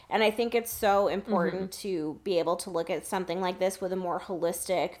point. And I think it's so important to be able to look at something like this with a more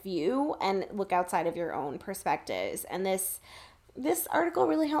holistic view and look outside of your own perspectives. And this article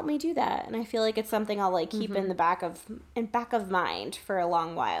really helped me do that, and I feel like it's something I'll like keep in the back of mind for a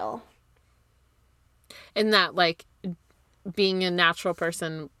long while. And that like, being a natural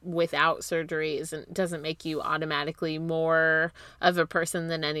person without surgery doesn't make you automatically more of a person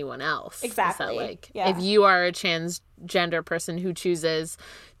than anyone else. Exactly. So like, if you are a transgender person who chooses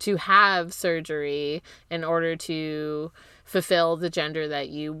to have surgery in order to fulfill the gender that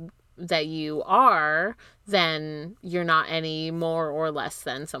you are, then you're not any more or less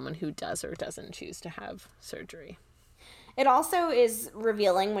than someone who does or doesn't choose to have surgery. It also is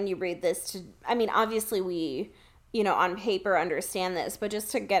revealing when you read this obviously we, on paper understand this, but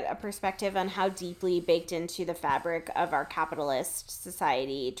just to get a perspective on how deeply baked into the fabric of our capitalist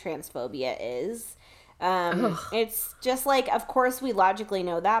society transphobia is. It's just like, of course we logically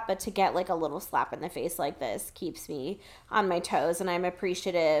know that, but to get like a little slap in the face like this keeps me on my toes, and I'm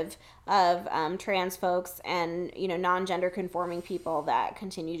appreciative of trans folks and non-gender conforming people that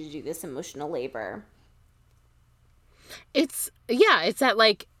continue to do this emotional labor. It's that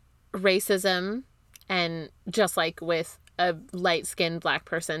like, racism, and just like with a light-skinned Black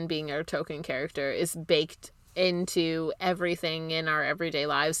person being our token character, is baked into everything in our everyday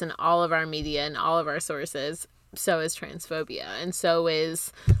lives and all of our media and all of our sources. So is transphobia, and so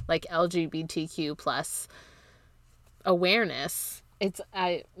is like LGBTQ plus awareness.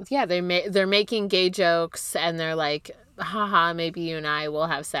 They're making gay jokes, and they're like, haha, maybe you and I will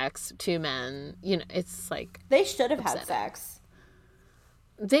have sex, two men. It's like, they should have upsetting. had sex.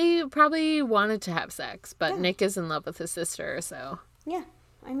 They probably wanted to have sex, but Nick is in love with his sister, so. Yeah.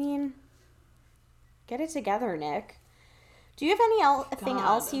 I mean, get it together, Nick. Do you have anything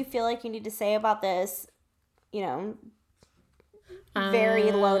else you feel like you need to say about this, very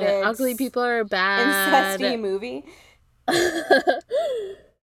loaded, ugly people are bad, incesty movie?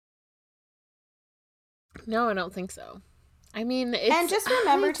 No, I don't think so. I mean, it's, and just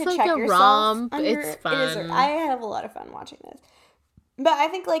remember to like check a yourself. Romp. It's fun. I have a lot of fun watching this. But I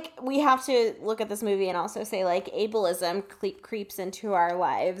think, like, we have to look at this movie and also say, like, ableism creeps into our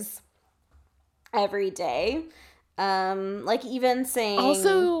lives every day. Like, even saying...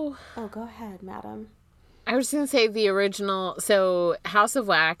 Also... Oh, go ahead, madam. I was going to say the original... So, House of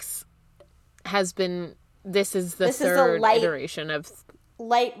Wax has been... This is the third iteration of...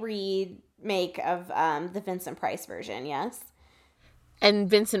 Light remake of the Vincent Price version, yes? And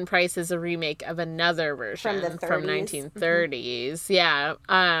Vincent Price is a remake of another version from 1930s. Mm-hmm. Yeah.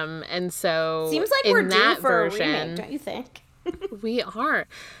 And so seems like we're due for a remake, don't you think? We are.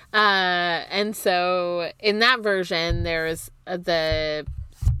 And so in that version, there's the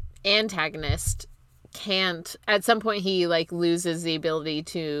antagonist can't, at some point he like loses the ability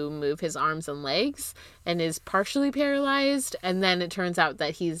to move his arms and legs and is partially paralyzed. And then it turns out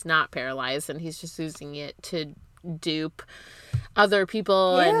that he's not paralyzed and he's just using it to dupe other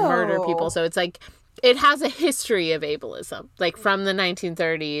people and murder people. So it's like, it has a history of ableism, like from the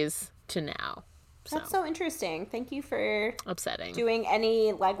 1930s to now. That's so interesting. Thank you for upsetting doing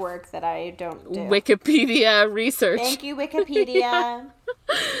any legwork that I don't do. Wikipedia research. Thank you, Wikipedia.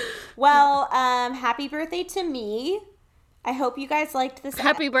 Well, happy birthday to me. I hope you guys liked this.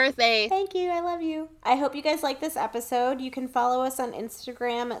 Happy birthday. Thank you. I love you. I hope you guys liked this episode. You can follow us on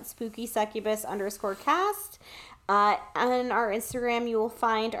Instagram at spookysuccubus_cast. On our Instagram, you will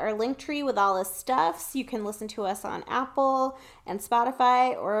find our link tree with all the stuffs. You can listen to us on Apple and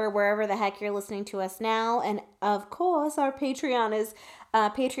Spotify or wherever the heck you're listening to us now. And of course, our Patreon is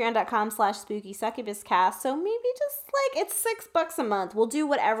patreon.com/spookysuccubuscast. So maybe just like, it's $6 a month. We'll do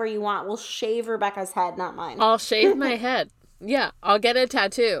whatever you want. We'll shave Rebecca's head, not mine. I'll shave my head. Yeah, I'll get a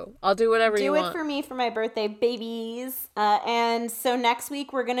tattoo. I'll do whatever you want. Do it for me for my birthday, babies. And so next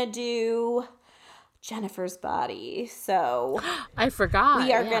week we're going to do Jennifer's Body. So I forgot.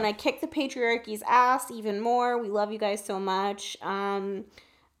 We are going to kick the patriarchy's ass even more. We love you guys so much.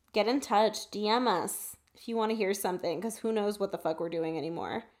 Get in touch. DM us if you want to hear something, because who knows what the fuck we're doing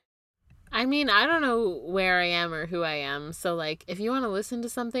anymore. I mean, I don't know where I am or who I am. So, like, if you want to listen to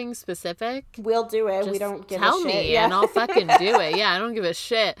something specific, we'll do it. We just don't give tell a shit. me Yeah. and I'll fucking do it. Yeah, I don't give a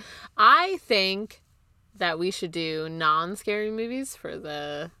shit. I think that we should do non-scary movies for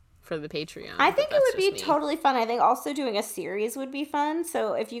the Patreon. I think but it that's would be just me. totally fun. I think also doing a series would be fun.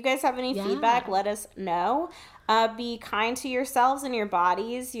 So if you guys have any Yeah. feedback, let us know. Be kind to yourselves and your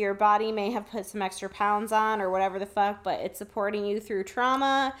bodies. Your body may have put some extra pounds on or whatever the fuck, but it's supporting you through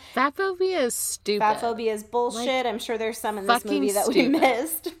trauma. Fat phobia is stupid. Fat phobia is bullshit. Like, I'm sure there's some in this fucking movie that we stupid.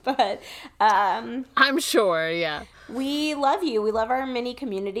 missed, but I'm sure, yeah. we love you. We love our mini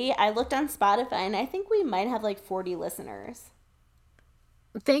community. I looked on Spotify and I think we might have like 40 listeners.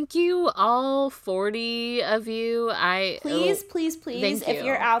 Thank you, all 40 of you. Please, please, please, thank if you.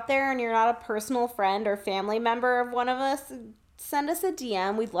 you're out there and you're not a personal friend or family member of one of us, send us a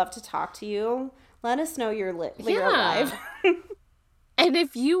DM. We'd love to talk to you. Let us know you're you're alive. And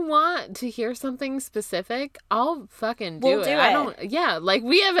if you want to hear something specific, I'll fucking do We'll it. do I it. don't. Yeah, like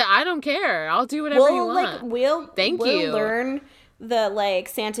we have it. I don't care. I'll do whatever you want. We'll Thank we'll you. learn the like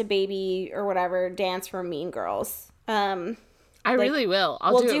Santa Baby or whatever dance from Mean Girls. I really will.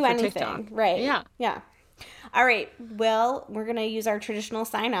 I'll We'll do it do for anything, TikTok. right? Yeah. Yeah. All right. Well, we're gonna use our traditional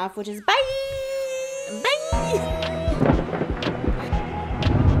sign off, which is bye. Bye.